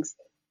things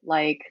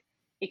like,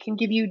 it can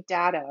give you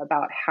data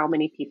about how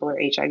many people are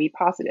HIV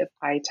positive.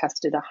 I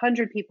tested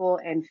 100 people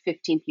and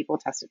 15 people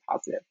tested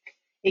positive.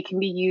 It can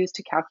be used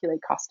to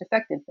calculate cost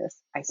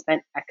effectiveness. I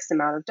spent X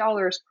amount of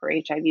dollars per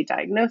HIV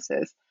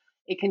diagnosis.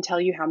 It can tell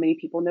you how many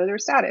people know their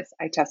status.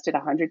 I tested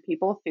 100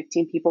 people,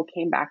 15 people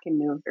came back and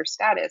knew of their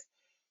status.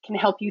 It can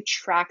help you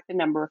track the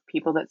number of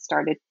people that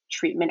started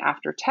treatment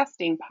after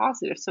testing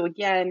positive. So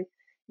again,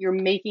 you're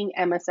making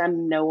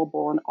MSM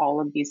knowable in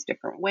all of these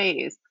different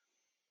ways.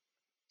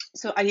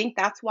 So I think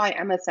that's why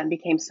MSM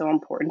became so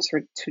important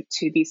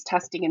to these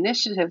testing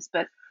initiatives.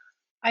 But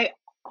I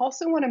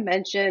also want to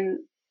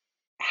mention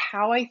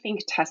how I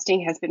think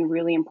testing has been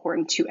really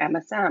important to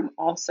MSM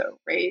also,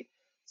 right?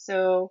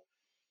 So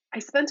I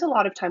spent a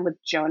lot of time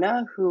with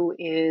Jonah, who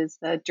is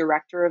the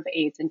director of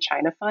AIDS in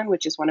China Fund,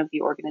 which is one of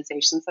the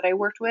organizations that I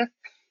worked with.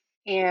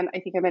 And I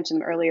think I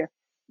mentioned them earlier.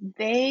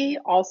 They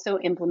also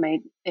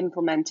implemented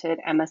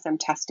MSM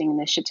testing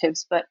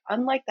initiatives, but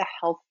unlike the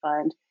Health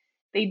Fund,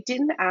 they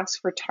didn't ask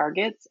for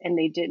targets and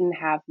they didn't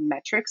have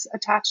metrics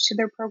attached to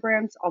their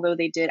programs, although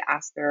they did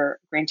ask their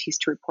grantees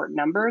to report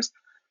numbers.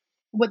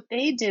 What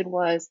they did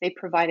was they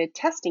provided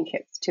testing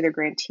kits to their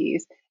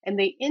grantees and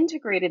they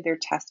integrated their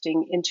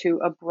testing into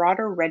a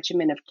broader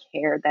regimen of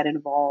care that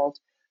involved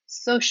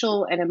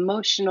social and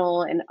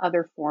emotional and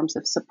other forms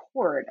of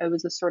support. It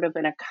was a sort of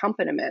an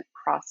accompaniment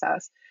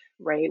process,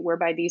 right?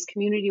 Whereby these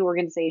community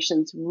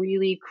organizations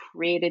really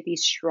created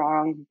these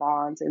strong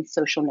bonds and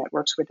social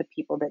networks with the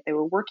people that they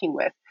were working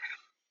with.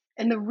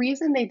 And the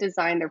reason they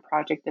designed their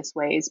project this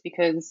way is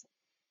because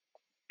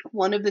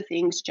one of the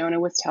things Jonah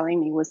was telling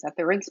me was that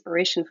their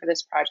inspiration for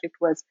this project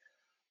was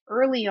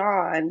early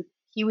on,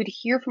 he would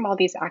hear from all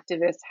these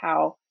activists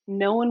how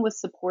no one was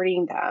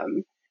supporting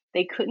them.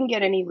 They couldn't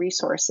get any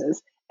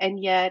resources. And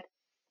yet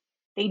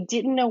they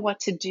didn't know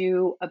what to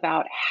do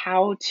about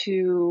how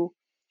to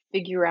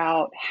figure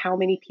out how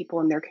many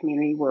people in their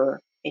community were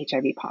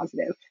HIV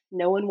positive.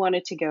 No one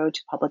wanted to go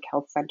to public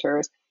health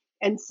centers.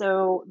 And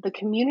so the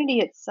community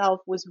itself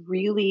was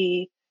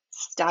really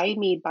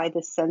stymied by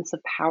the sense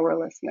of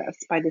powerlessness,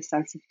 by the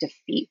sense of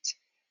defeat.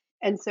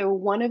 And so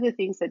one of the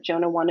things that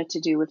Jonah wanted to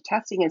do with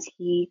testing is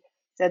he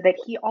said that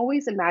he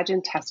always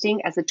imagined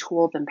testing as a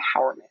tool of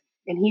empowerment.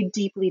 And he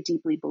deeply,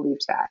 deeply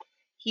believed that.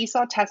 He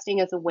saw testing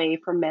as a way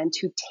for men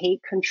to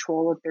take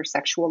control of their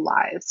sexual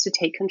lives, to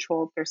take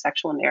control of their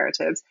sexual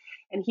narratives.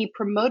 And he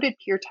promoted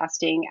peer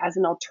testing as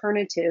an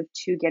alternative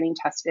to getting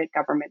tested at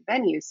government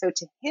venues. So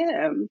to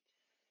him,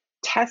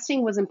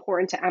 testing was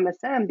important to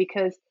MSM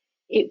because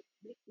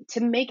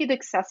to make it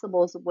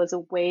accessible was a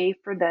way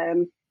for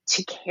them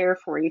to care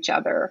for each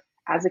other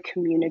as a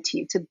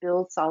community, to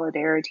build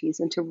solidarities,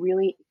 and to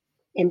really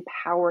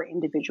empower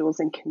individuals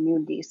and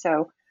communities.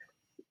 So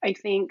I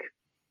think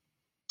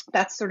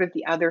that's sort of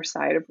the other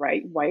side of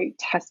why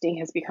testing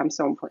has become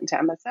so important to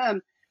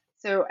MSM.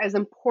 So as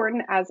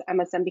important as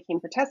MSM became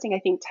for testing, I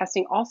think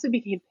testing also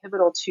became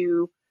pivotal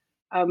to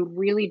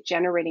really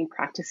generating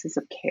practices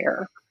of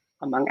care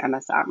among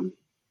MSM.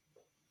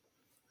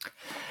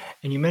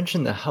 And you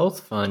mentioned the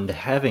Health Fund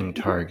having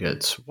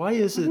targets. Why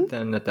is it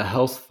then that the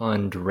Health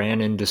Fund ran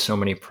into so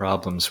many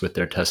problems with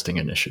their testing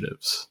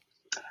initiatives?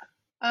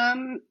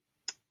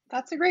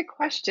 That's a great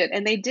question.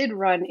 And they did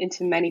run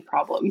into many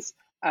problems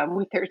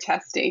with their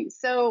testing.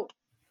 So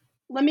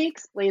let me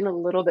explain a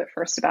little bit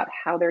first about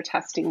how their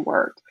testing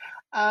worked.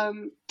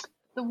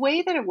 The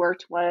way that it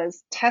worked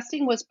was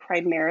testing was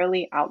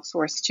primarily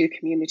outsourced to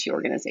community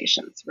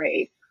organizations,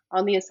 right?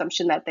 On the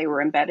assumption that they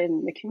were embedded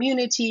in the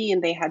community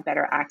and they had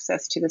better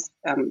access to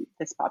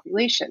this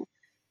population.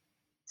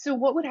 So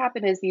what would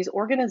happen is these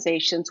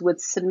organizations would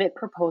submit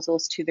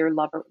proposals to their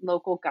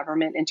local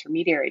government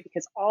intermediary,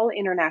 because all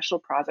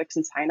international projects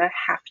in China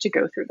have to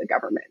go through the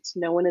government.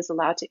 No one is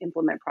allowed to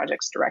implement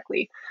projects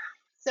directly.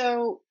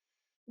 So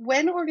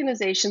when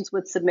organizations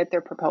would submit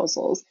their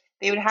proposals,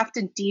 they would have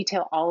to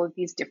detail all of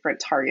these different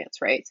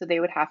targets, right? So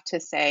they would have to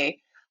say,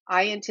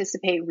 I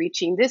anticipate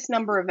reaching this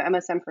number of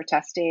MSM for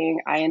testing.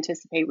 I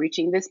anticipate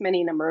reaching this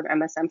many number of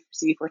MSM for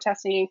CD4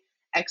 testing,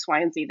 X, Y,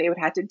 and Z. They would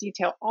have to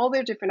detail all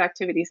their different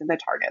activities and the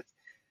targets.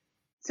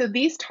 So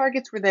these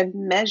targets were then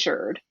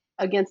measured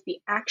against the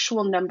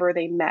actual number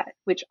they met,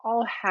 which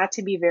all had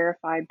to be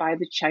verified by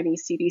the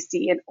Chinese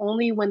CDC. And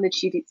only when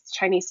the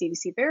Chinese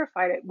CDC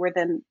verified it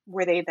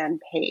were they then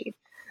paid.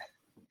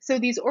 So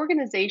these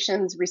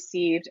organizations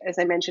received, as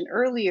I mentioned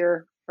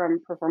earlier,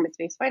 from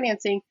performance-based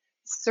financing,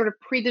 sort of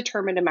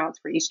predetermined amounts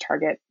for each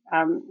target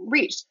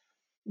reached.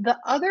 The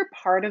other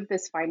part of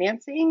this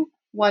financing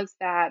was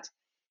that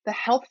the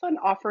Health Fund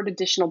offered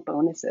additional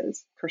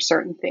bonuses for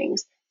certain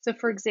things. So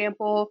for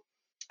example,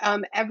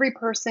 every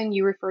person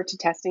you referred to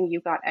testing, you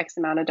got X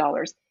amount of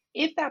dollars.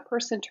 If that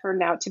person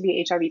turned out to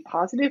be HIV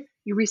positive,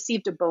 you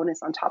received a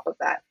bonus on top of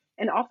that.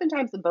 And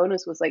oftentimes the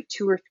bonus was like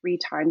 2 or 3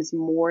 times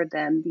more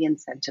than the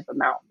incentive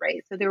amount,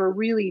 right? So they were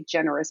really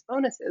generous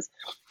bonuses.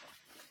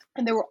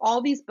 And there were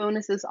all these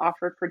bonuses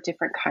offered for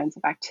different kinds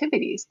of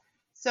activities.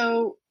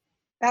 So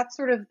that's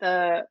sort of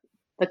the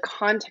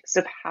context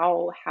of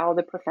how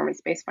the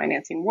performance-based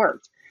financing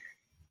worked.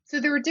 So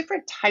there were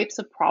different types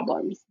of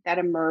problems that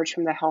emerged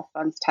from the health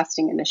fund's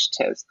testing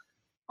initiatives.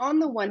 On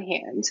the one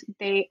hand,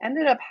 they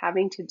ended up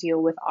having to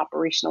deal with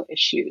operational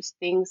issues,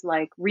 things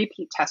like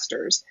repeat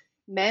testers,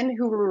 men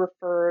who were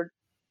referred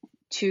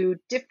to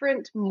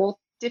different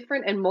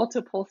and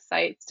multiple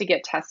sites to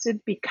get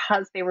tested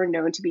because they were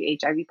known to be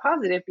HIV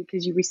positive,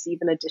 because you receive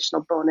an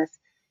additional bonus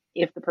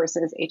if the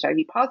person is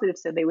HIV positive.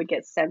 So they would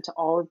get sent to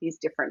all of these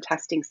different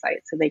testing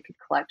sites so they could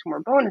collect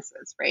more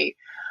bonuses, right?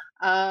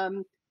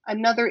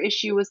 Another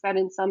issue was that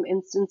in some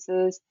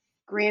instances,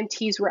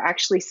 grantees were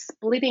actually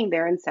splitting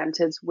their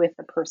incentives with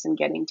the person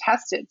getting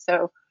tested.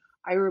 So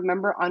I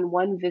remember on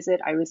one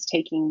visit I was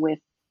taking with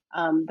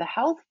the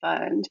health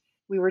fund,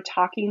 we were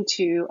talking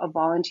to a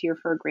volunteer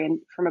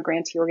from a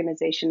grantee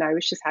organization. I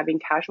was just having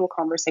casual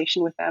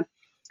conversation with them.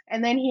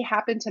 And then he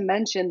happened to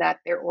mention that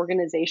their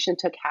organization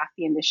took half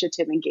the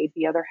initiative and gave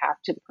the other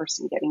half to the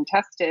person getting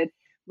tested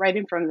right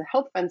in front of the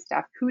health fund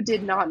staff, who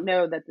did not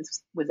know that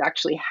this was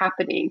actually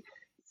happening.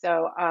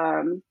 So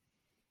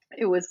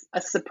it was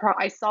a surprise.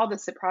 I saw the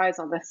surprise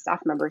on the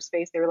staff member's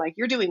face. They were like,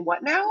 "You're doing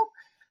what now?"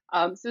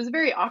 So it was a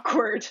very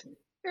awkward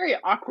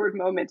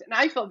moment. And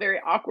I felt very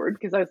awkward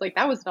because I was like,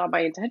 that was not my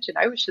intention.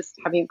 I was just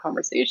having a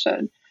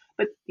conversation.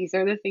 But these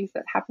are the things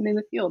that happen in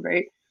the field,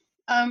 right?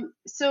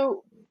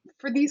 So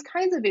for these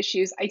kinds of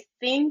issues, I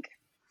think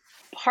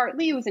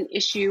partly it was an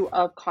issue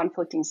of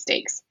conflicting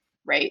stakes,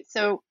 right?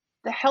 So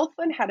the health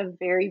fund had a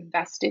very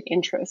vested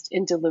interest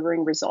in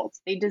delivering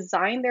results. They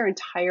designed their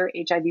entire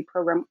HIV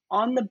program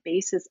on the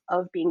basis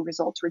of being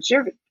results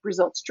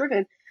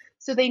driven.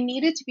 So they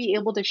needed to be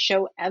able to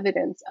show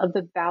evidence of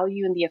the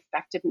value and the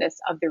effectiveness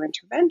of their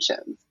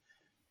interventions.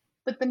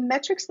 But the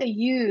metrics they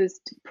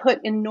used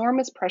put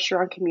enormous pressure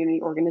on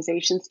community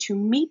organizations to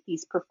meet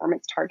these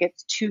performance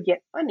targets to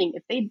get funding.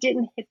 If they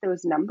didn't hit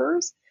those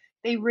numbers,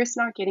 they risked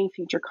not getting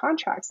future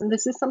contracts. And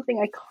this is something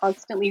I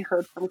constantly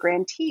heard from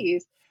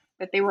grantees,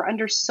 that they were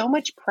under so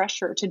much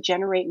pressure to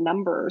generate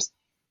numbers.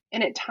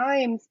 And at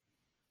times,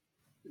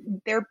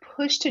 their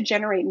push to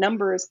generate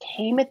numbers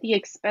came at the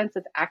expense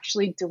of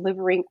actually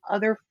delivering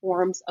other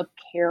forms of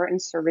care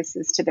and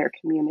services to their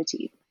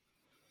community.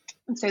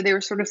 And so they were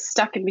sort of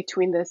stuck in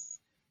between this,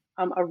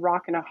 a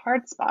rock and a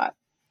hard spot.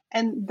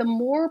 And the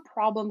more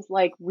problems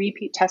like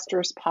repeat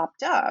testers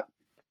popped up,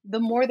 the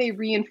more they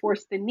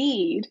reinforced the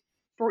need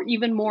for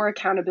even more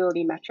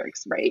accountability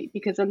metrics, right?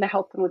 Because then the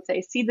health fund would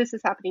say, see, this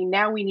is happening.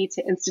 Now we need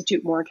to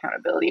institute more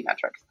accountability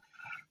metrics.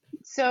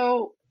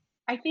 So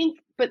I think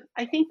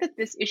that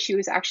this issue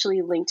is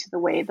actually linked to the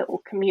way that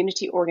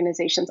community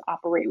organizations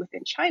operate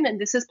within China. And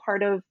this is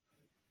part of,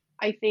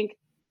 I think,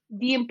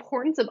 the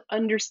importance of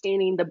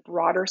understanding the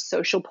broader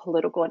social,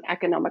 political, and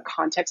economic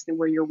context in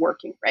where you're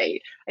working,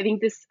 right? I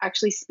think this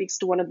actually speaks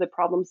to one of the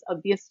problems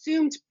of the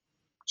assumed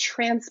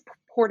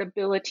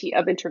transportability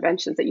of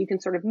interventions, that you can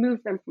sort of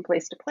move them from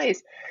place to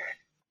place.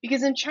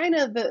 Because in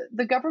China,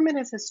 the government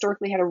has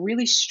historically had a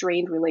really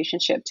strained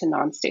relationship to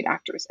non-state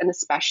actors, and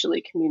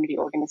especially community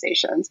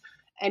organizations.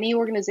 Any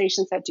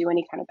organizations that do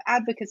any kind of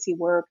advocacy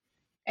work,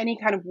 any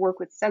kind of work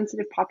with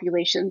sensitive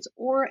populations,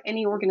 or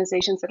any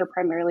organizations that are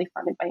primarily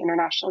funded by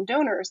international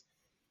donors.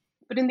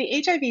 But in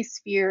the HIV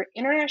sphere,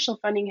 international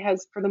funding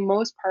has, for the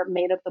most part,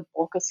 made up the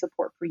bulk of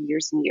support for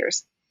years and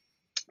years.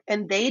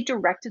 And they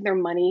directed their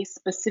money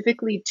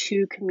specifically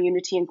to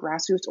community and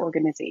grassroots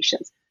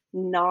organizations,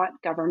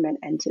 not government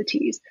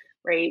entities,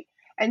 right?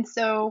 And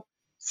so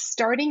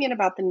starting in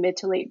about the mid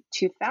to late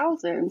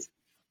 2000s,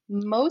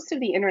 most of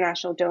the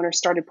international donors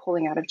started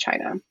pulling out of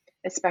China,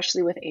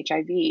 especially with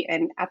HIV.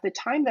 And at the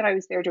time that I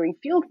was there doing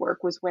field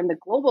work was when the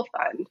Global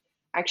Fund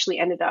actually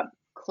ended up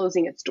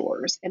closing its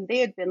doors. And they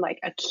had been like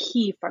a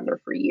key funder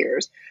for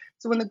years.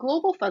 So when the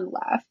Global Fund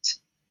left,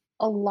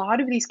 a lot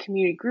of these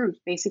community groups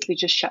basically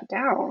just shut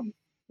down,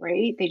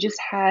 right? They just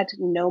had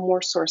no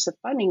more source of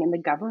funding, and the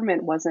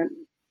government wasn't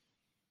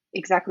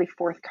exactly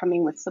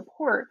forthcoming with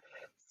support.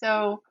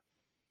 So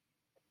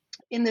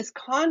in this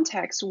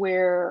context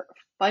where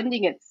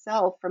funding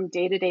itself from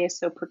day to day is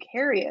so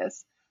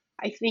precarious,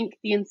 I think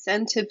the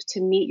incentive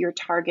to meet your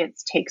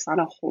targets takes on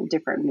a whole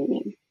different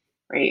meaning,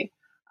 right?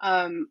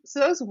 So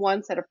that was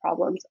one set of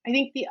problems. I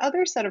think the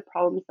other set of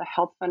problems the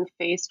health fund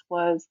faced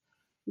was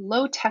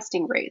low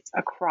testing rates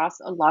across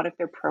a lot of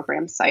their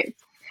program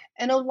sites.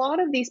 And a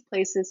lot of these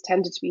places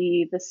tended to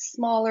be the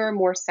smaller,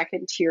 more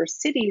second-tier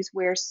cities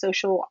where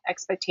social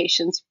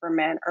expectations for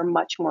men are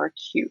much more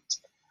acute.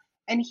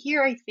 And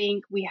here I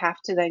think we have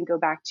to then go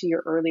back to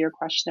your earlier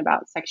question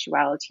about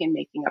sexuality and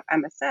making up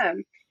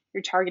MSM.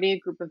 You're targeting a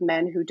group of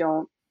men who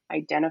don't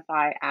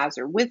identify as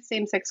or with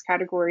same-sex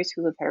categories,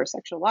 who live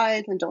heterosexual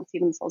lives and don't see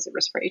themselves at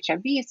risk for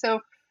HIV.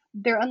 So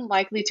they're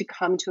unlikely to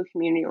come to a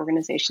community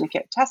organization to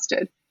get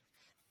tested.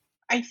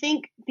 I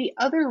think the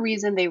other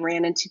reason they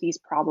ran into these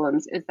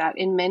problems is that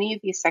in many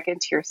of these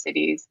second-tier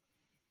cities,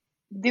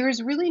 there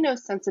is really no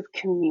sense of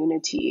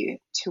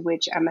community to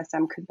which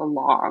MSM could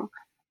belong.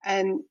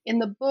 And in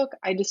the book,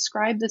 I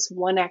described this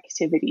one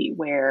activity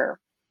where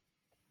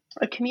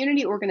a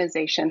community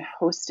organization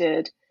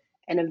hosted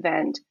an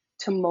event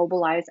to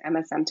mobilize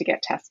MSM to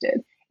get tested.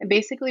 And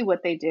basically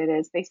what they did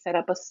is they set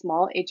up a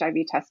small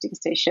HIV testing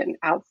station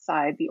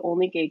outside the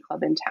only gay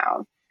club in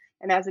town.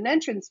 And as an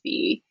entrance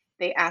fee,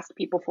 they asked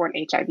people for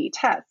an HIV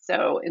test.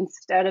 So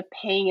instead of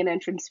paying an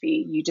entrance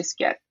fee, you just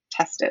get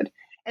tested.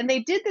 And they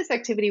did this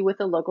activity with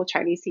the local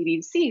Chinese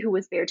CDC who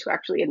was there to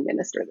actually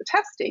administer the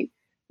testing.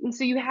 And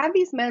so you have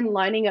these men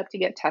lining up to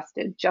get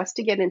tested just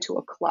to get into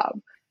a club,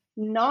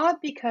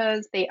 not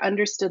because they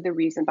understood the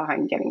reason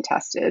behind getting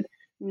tested,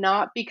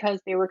 not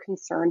because they were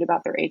concerned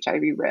about their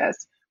HIV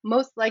risk,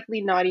 most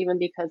likely not even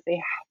because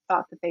they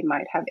thought that they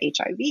might have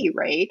HIV,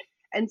 right?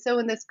 And so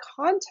in this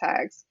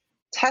context,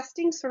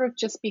 testing sort of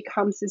just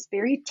becomes this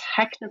very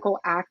technical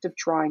act of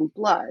drawing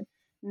blood,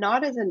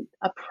 not as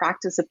a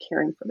practice of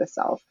caring for the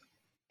self.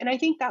 And I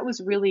think that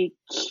was really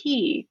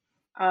key.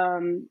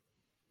 MSM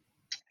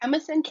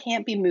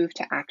can't be moved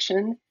to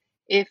action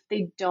if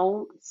they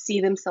don't see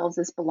themselves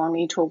as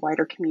belonging to a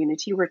wider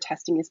community where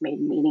testing is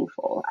made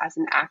meaningful as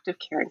an act of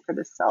caring for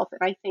the self.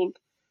 And I think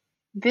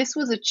this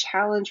was a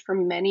challenge for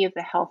many of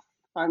the health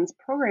funds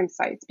program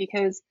sites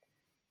because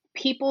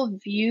people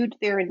viewed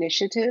their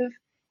initiative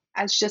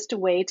as just a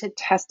way to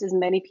test as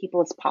many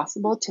people as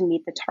possible to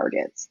meet the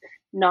targets,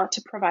 not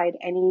to provide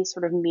any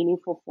sort of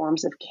meaningful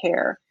forms of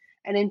care.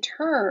 And in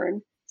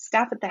turn,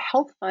 staff at the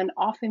health fund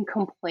often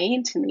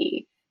complained to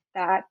me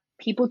that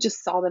people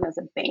just saw them as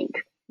a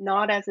bank,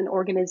 not as an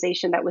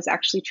organization that was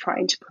actually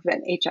trying to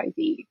prevent HIV.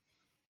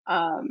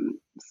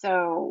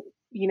 So,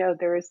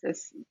 there is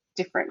this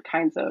different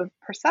kinds of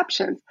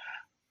perceptions.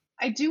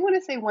 I do want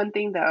to say one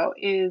thing, though,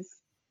 is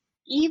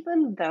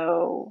even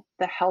though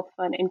the health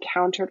fund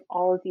encountered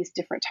all of these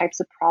different types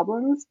of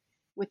problems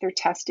with their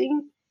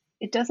testing,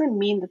 it doesn't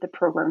mean that the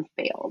program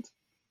failed.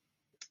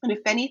 And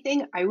if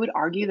anything, I would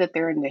argue that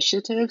their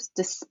initiatives,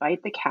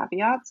 despite the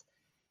caveats,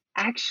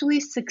 actually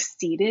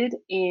succeeded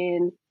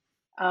in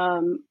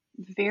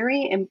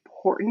very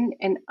important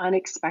and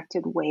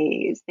unexpected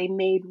ways. They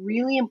made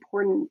really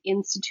important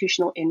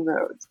institutional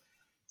inroads.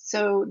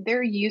 So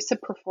their use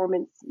of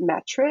performance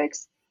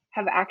metrics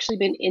have actually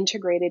been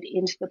integrated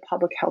into the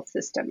public health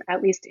system,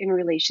 at least in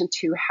relation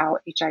to how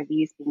HIV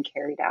is being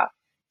carried out.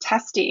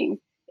 Testing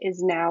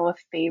is now a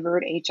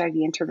favored HIV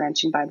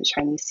intervention by the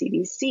Chinese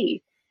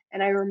CDC.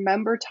 And I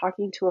remember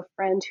talking to a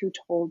friend who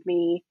told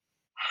me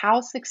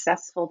how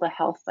successful the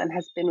health fund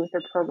has been with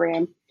their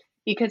program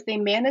because they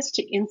managed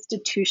to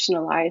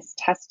institutionalize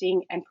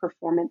testing and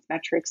performance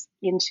metrics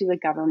into the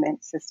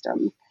government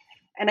system.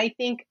 And I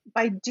think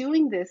by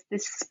doing this,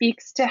 this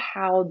speaks to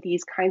how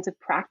these kinds of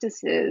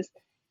practices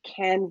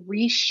can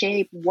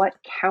reshape what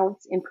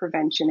counts in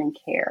prevention and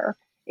care.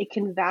 It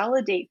can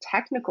validate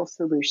technical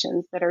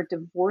solutions that are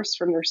divorced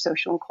from their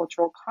social and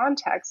cultural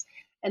context.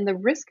 And the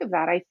risk of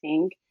that, I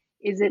think,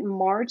 is it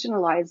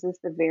marginalizes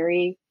the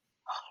very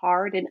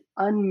hard and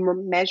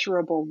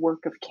unmeasurable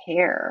work of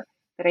care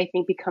that I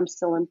think becomes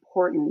so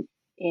important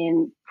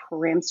in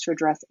programs to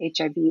address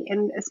HIV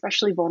and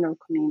especially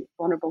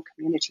vulnerable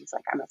communities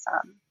like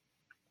MSM.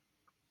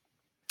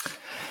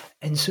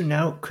 And so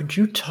now, could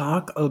you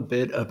talk a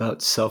bit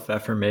about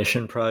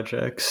self-affirmation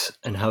projects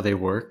and how they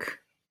work?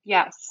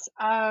 Yes.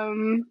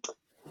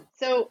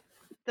 So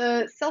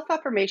the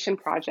self-affirmation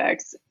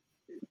projects,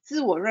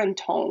 自我认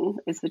同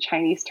is the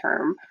Chinese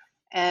term,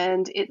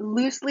 and it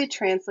loosely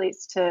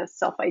translates to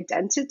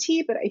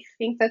self-identity, but I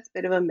think that's a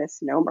bit of a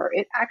misnomer.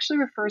 It actually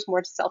refers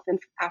more to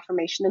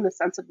self-affirmation in the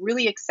sense of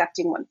really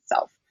accepting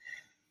oneself.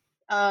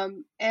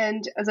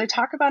 And as I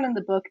talk about in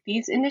the book,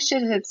 these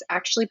initiatives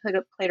actually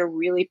played a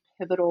really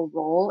pivotal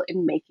role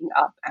in making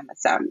up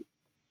MSM.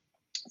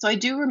 So I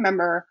do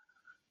remember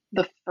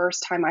the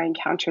first time I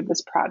encountered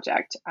this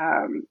project.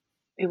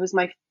 It was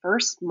my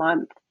first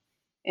month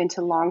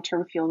into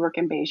long-term fieldwork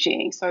in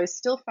Beijing. So I was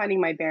still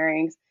finding my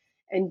bearings.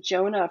 And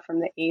Jonah from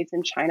the AIDS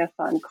in China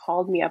Fund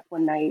called me up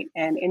one night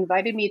and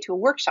invited me to a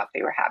workshop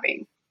they were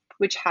having,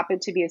 which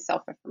happened to be a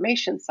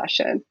self-affirmation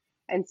session.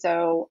 And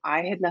so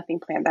I had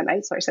nothing planned that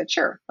night. So I said,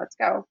 sure, let's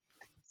go.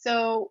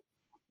 So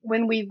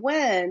when we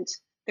went,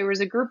 there was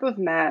a group of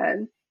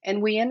men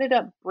and we ended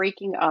up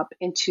breaking up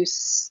into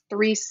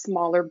 3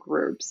 smaller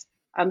groups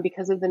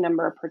because of the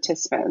number of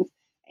participants.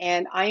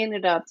 And I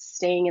ended up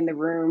staying in the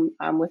room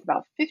with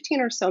about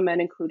 15 or so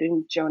men,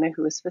 including Jonah,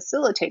 who was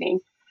facilitating.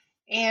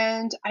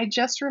 And I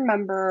just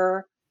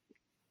remember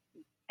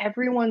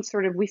everyone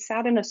we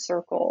sat in a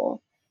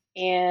circle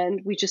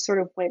and we just sort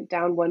of went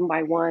down one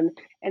by one,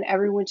 and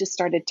everyone just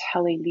started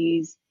telling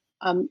these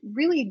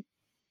really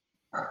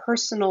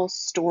personal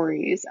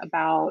stories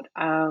about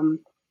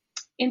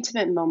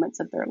intimate moments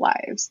of their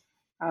lives.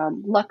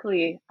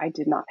 Luckily, I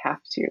did not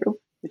have to,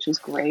 which was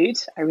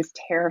great. I was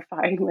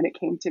terrified when it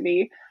came to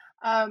me.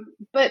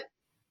 But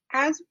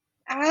as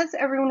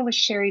everyone was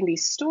sharing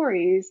these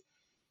stories,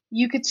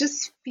 you could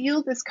just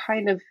feel this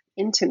kind of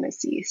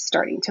intimacy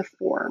starting to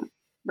form,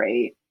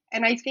 right?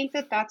 And I think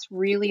that that's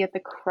really at the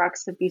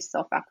crux of these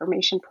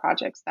self-affirmation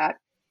projects, that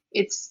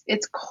it's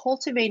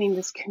cultivating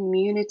this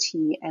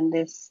community and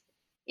this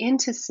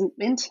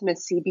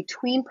intimacy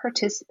between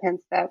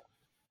participants that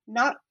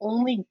not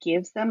only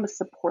gives them a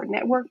support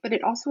network, but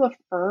it also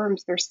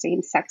affirms their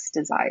same-sex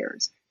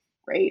desires,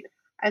 right?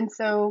 And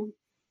so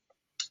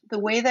the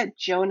way that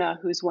Jonah,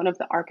 who's one of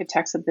the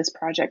architects of this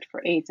project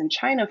for AIDS in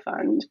China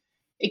Fund,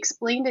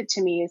 explained it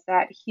to me is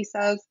that he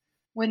says,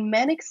 when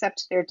men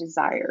accept their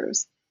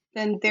desires,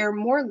 then they're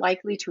more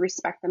likely to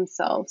respect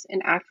themselves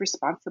and act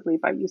responsibly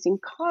by using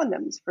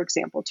condoms, for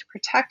example, to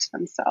protect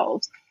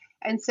themselves.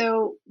 And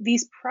so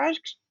these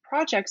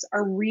projects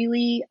are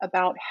really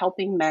about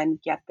helping men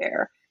get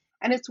there.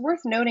 And it's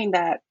worth noting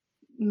that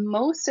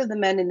most of the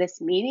men in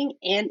this meeting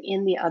and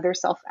in the other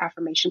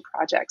self-affirmation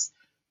projects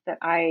that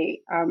I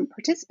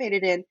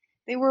participated in,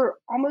 they were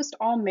almost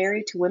all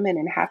married to women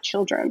and have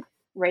children,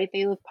 right?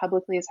 They live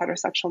publicly as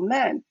heterosexual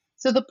men.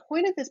 So the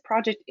point of this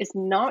project is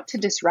not to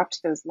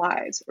disrupt those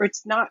lives, or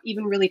it's not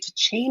even really to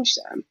change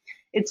them.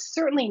 It's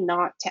certainly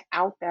not to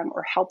out them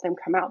or help them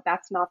come out.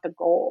 That's not the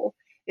goal.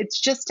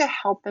 It's just to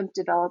help them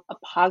develop a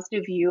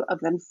positive view of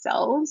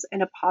themselves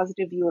and a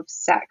positive view of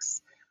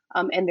sex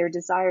and their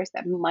desires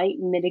that might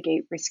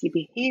mitigate risky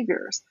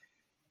behaviors.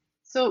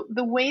 So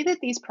the way that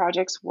these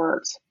projects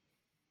worked,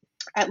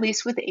 at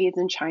least with the AIDS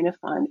in China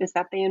Fund, is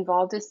that they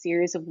involved a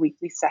series of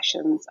weekly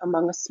sessions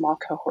among a small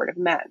cohort of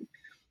men,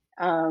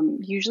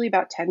 usually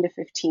about 10 to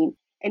 15.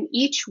 And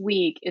each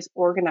week is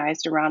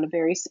organized around a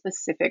very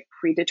specific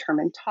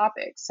predetermined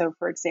topic. So,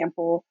 for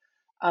example,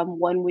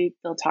 one week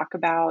they'll talk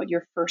about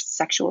your first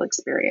sexual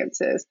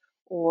experiences,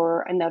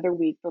 or another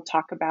week they'll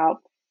talk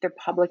about their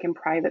public and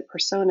private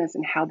personas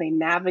and how they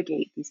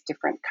navigate these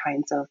different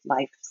kinds of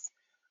lives.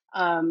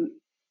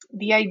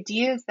 The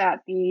idea is that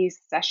these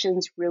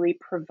sessions really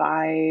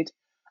provide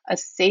a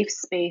safe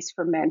space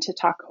for men to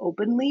talk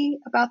openly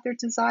about their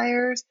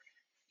desires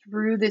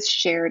through this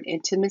shared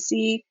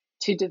intimacy,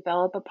 to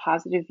develop a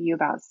positive view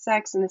about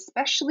sex, and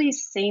especially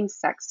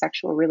same-sex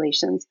sexual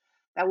relations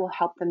that will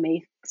help them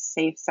make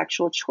safe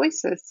sexual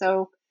choices.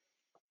 So,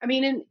 I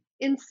mean,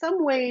 in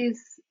some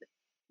ways,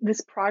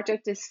 this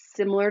project is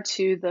similar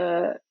to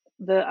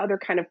the other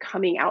kind of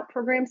coming out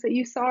programs that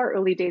you saw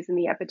early days in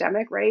the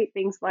epidemic, right?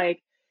 Things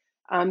like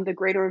the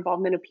greater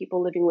involvement of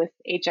people living with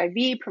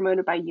HIV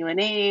promoted by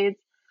UNAIDS,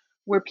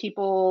 where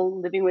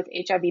people living with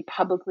HIV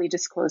publicly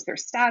disclose their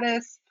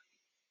status.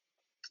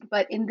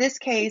 But in this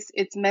case,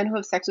 it's men who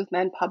have sex with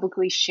men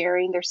publicly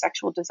sharing their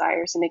sexual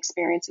desires and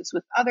experiences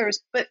with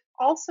others, but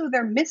also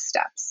their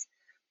missteps,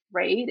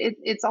 right?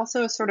 It's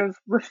also a sort of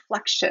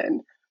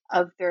reflection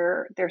of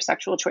their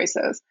sexual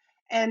choices.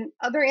 And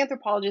other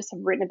anthropologists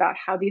have written about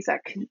how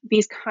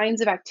these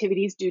kinds of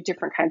activities do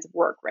different kinds of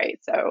work, right?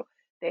 So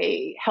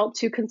they help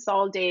to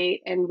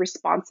consolidate and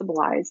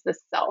responsibilize the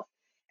self.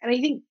 And I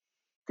think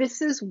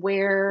this is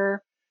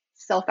where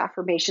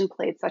self-affirmation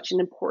played such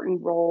an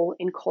important role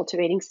in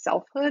cultivating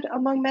selfhood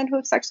among men who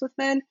have sex with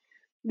men.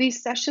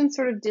 These sessions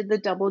sort of did the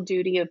double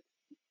duty of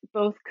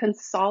both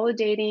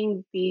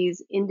consolidating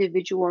these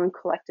individual and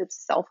collective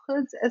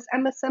selfhoods as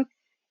MSM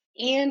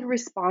and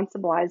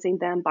responsibilizing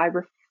them by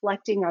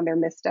reflecting on their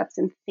missteps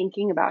and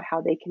thinking about how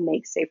they can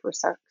make safer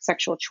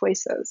sexual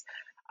choices.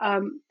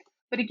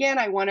 But again,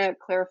 I want to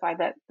clarify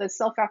that the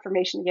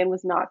self-affirmation, again,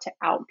 was not to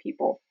out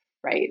people,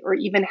 right? Or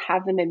even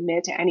have them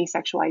admit to any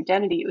sexual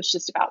identity. It was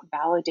just about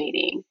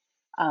validating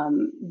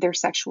their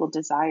sexual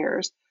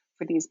desires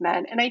for these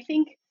men. And I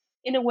think,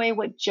 in a way,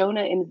 what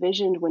Jonah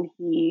envisioned when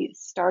he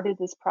started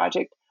this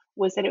project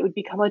was that it would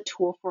become a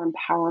tool for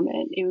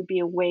empowerment. It would be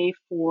a way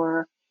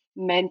for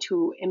men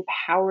to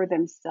empower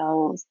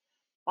themselves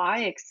by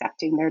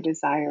accepting their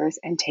desires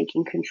and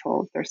taking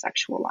control of their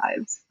sexual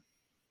lives.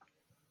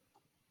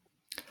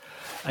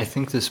 I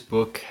think this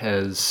book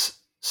has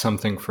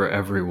something for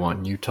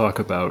everyone. You talk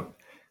about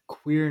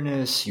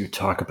queerness, you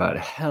talk about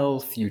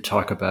health, you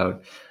talk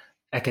about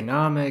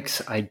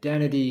economics,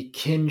 identity,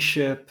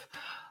 kinship.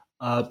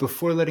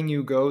 Before letting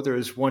you go,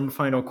 there's one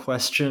final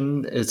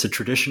question. It's a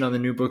tradition on the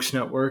New Books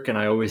Network, and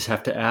I always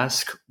have to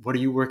ask, what are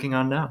you working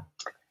on now?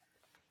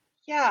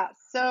 Yeah,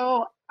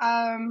 so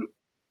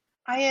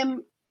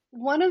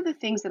one of the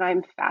things that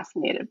I'm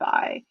fascinated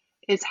by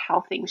is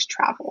how things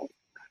travel.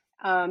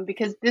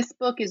 Because this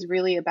book is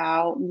really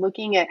about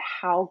looking at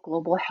how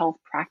global health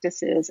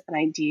practices and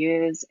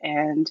ideas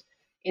and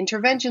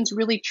interventions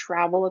really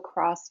travel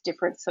across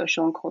different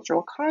social and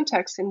cultural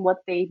contexts and what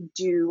they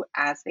do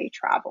as they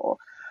travel.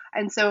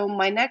 And so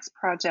my next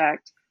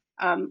project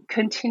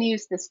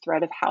continues this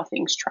thread of how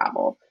things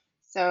travel.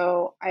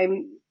 So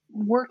I'm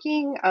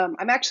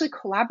actually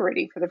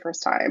collaborating for the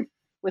first time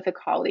with a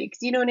colleague.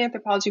 You know, in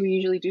anthropology, we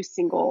usually do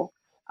single,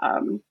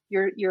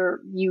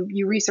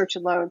 you research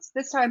alone. So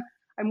this time,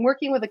 I'm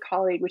working with a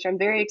colleague, which I'm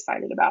very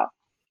excited about,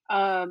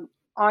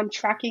 on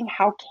tracking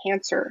how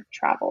cancer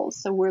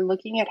travels. So we're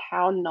looking at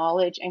how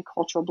knowledge and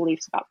cultural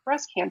beliefs about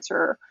breast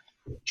cancer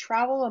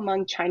travel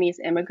among Chinese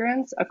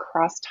immigrants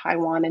across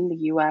Taiwan and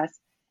the US,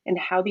 and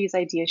how these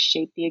ideas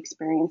shape the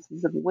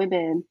experiences of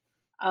women.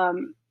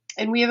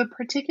 And we have a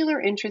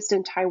particular interest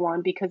in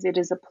Taiwan because it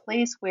is a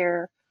place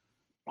where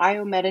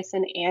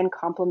biomedicine and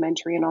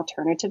complementary and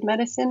alternative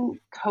medicine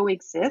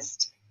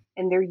coexist,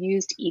 and they're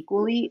used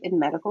equally in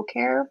medical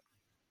care.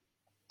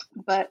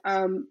 But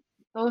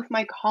both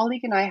my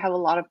colleague and I have a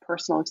lot of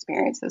personal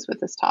experiences with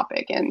this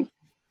topic, and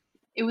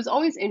it was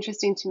always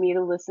interesting to me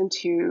to listen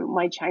to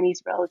my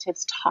Chinese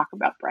relatives talk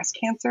about breast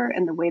cancer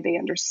and the way they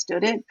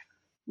understood it,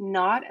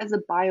 not as a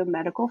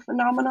biomedical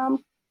phenomenon,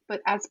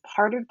 but as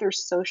part of their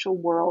social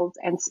worlds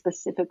and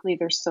specifically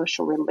their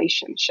social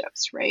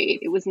relationships, right?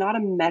 It was not a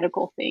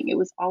medical thing. It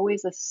was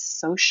always a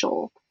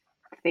social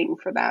thing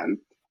for them.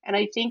 And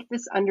I think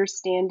this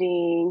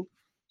understanding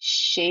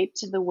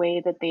shaped the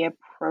way that they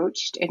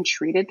approached and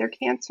treated their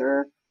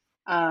cancer.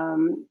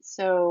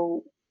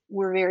 So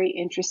we're very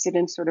interested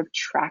in sort of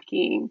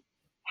tracking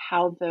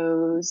how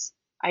those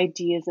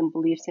ideas and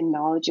beliefs and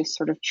knowledges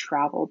sort of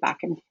travel back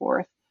and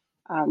forth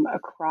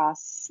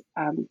across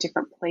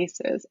different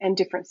places and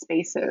different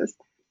spaces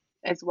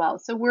as well.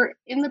 So we're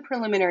in the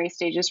preliminary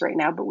stages right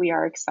now, but we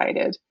are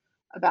excited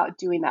about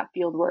doing that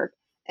field work.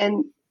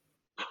 And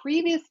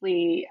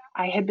previously,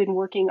 I had been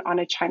working on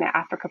a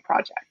China-Africa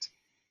project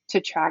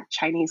to track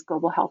Chinese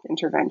global health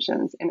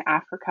interventions in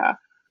Africa.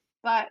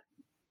 But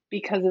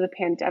because of the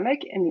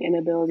pandemic and the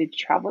inability to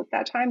travel at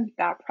that time,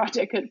 that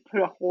project had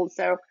put a hold.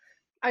 So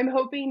I'm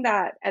hoping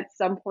that at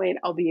some point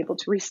I'll be able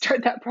to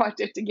restart that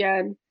project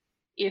again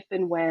if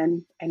and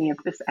when any of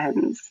this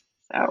ends.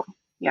 So,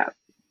 yeah.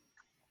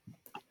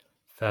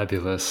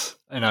 Fabulous.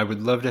 And I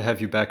would love to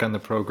have you back on the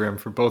program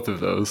for both of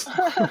those.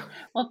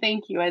 Well,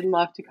 thank you. I'd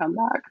love to come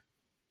back.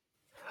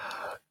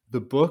 The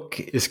book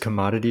is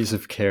Commodities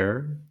of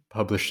Care,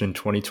 published in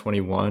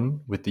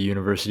 2021 with the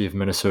University of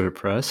Minnesota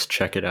Press.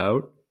 Check it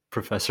out.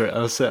 Professor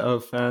Elsa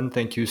Elfan,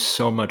 thank you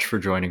so much for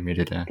joining me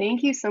today.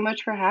 Thank you so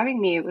much for having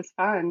me. It was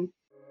fun.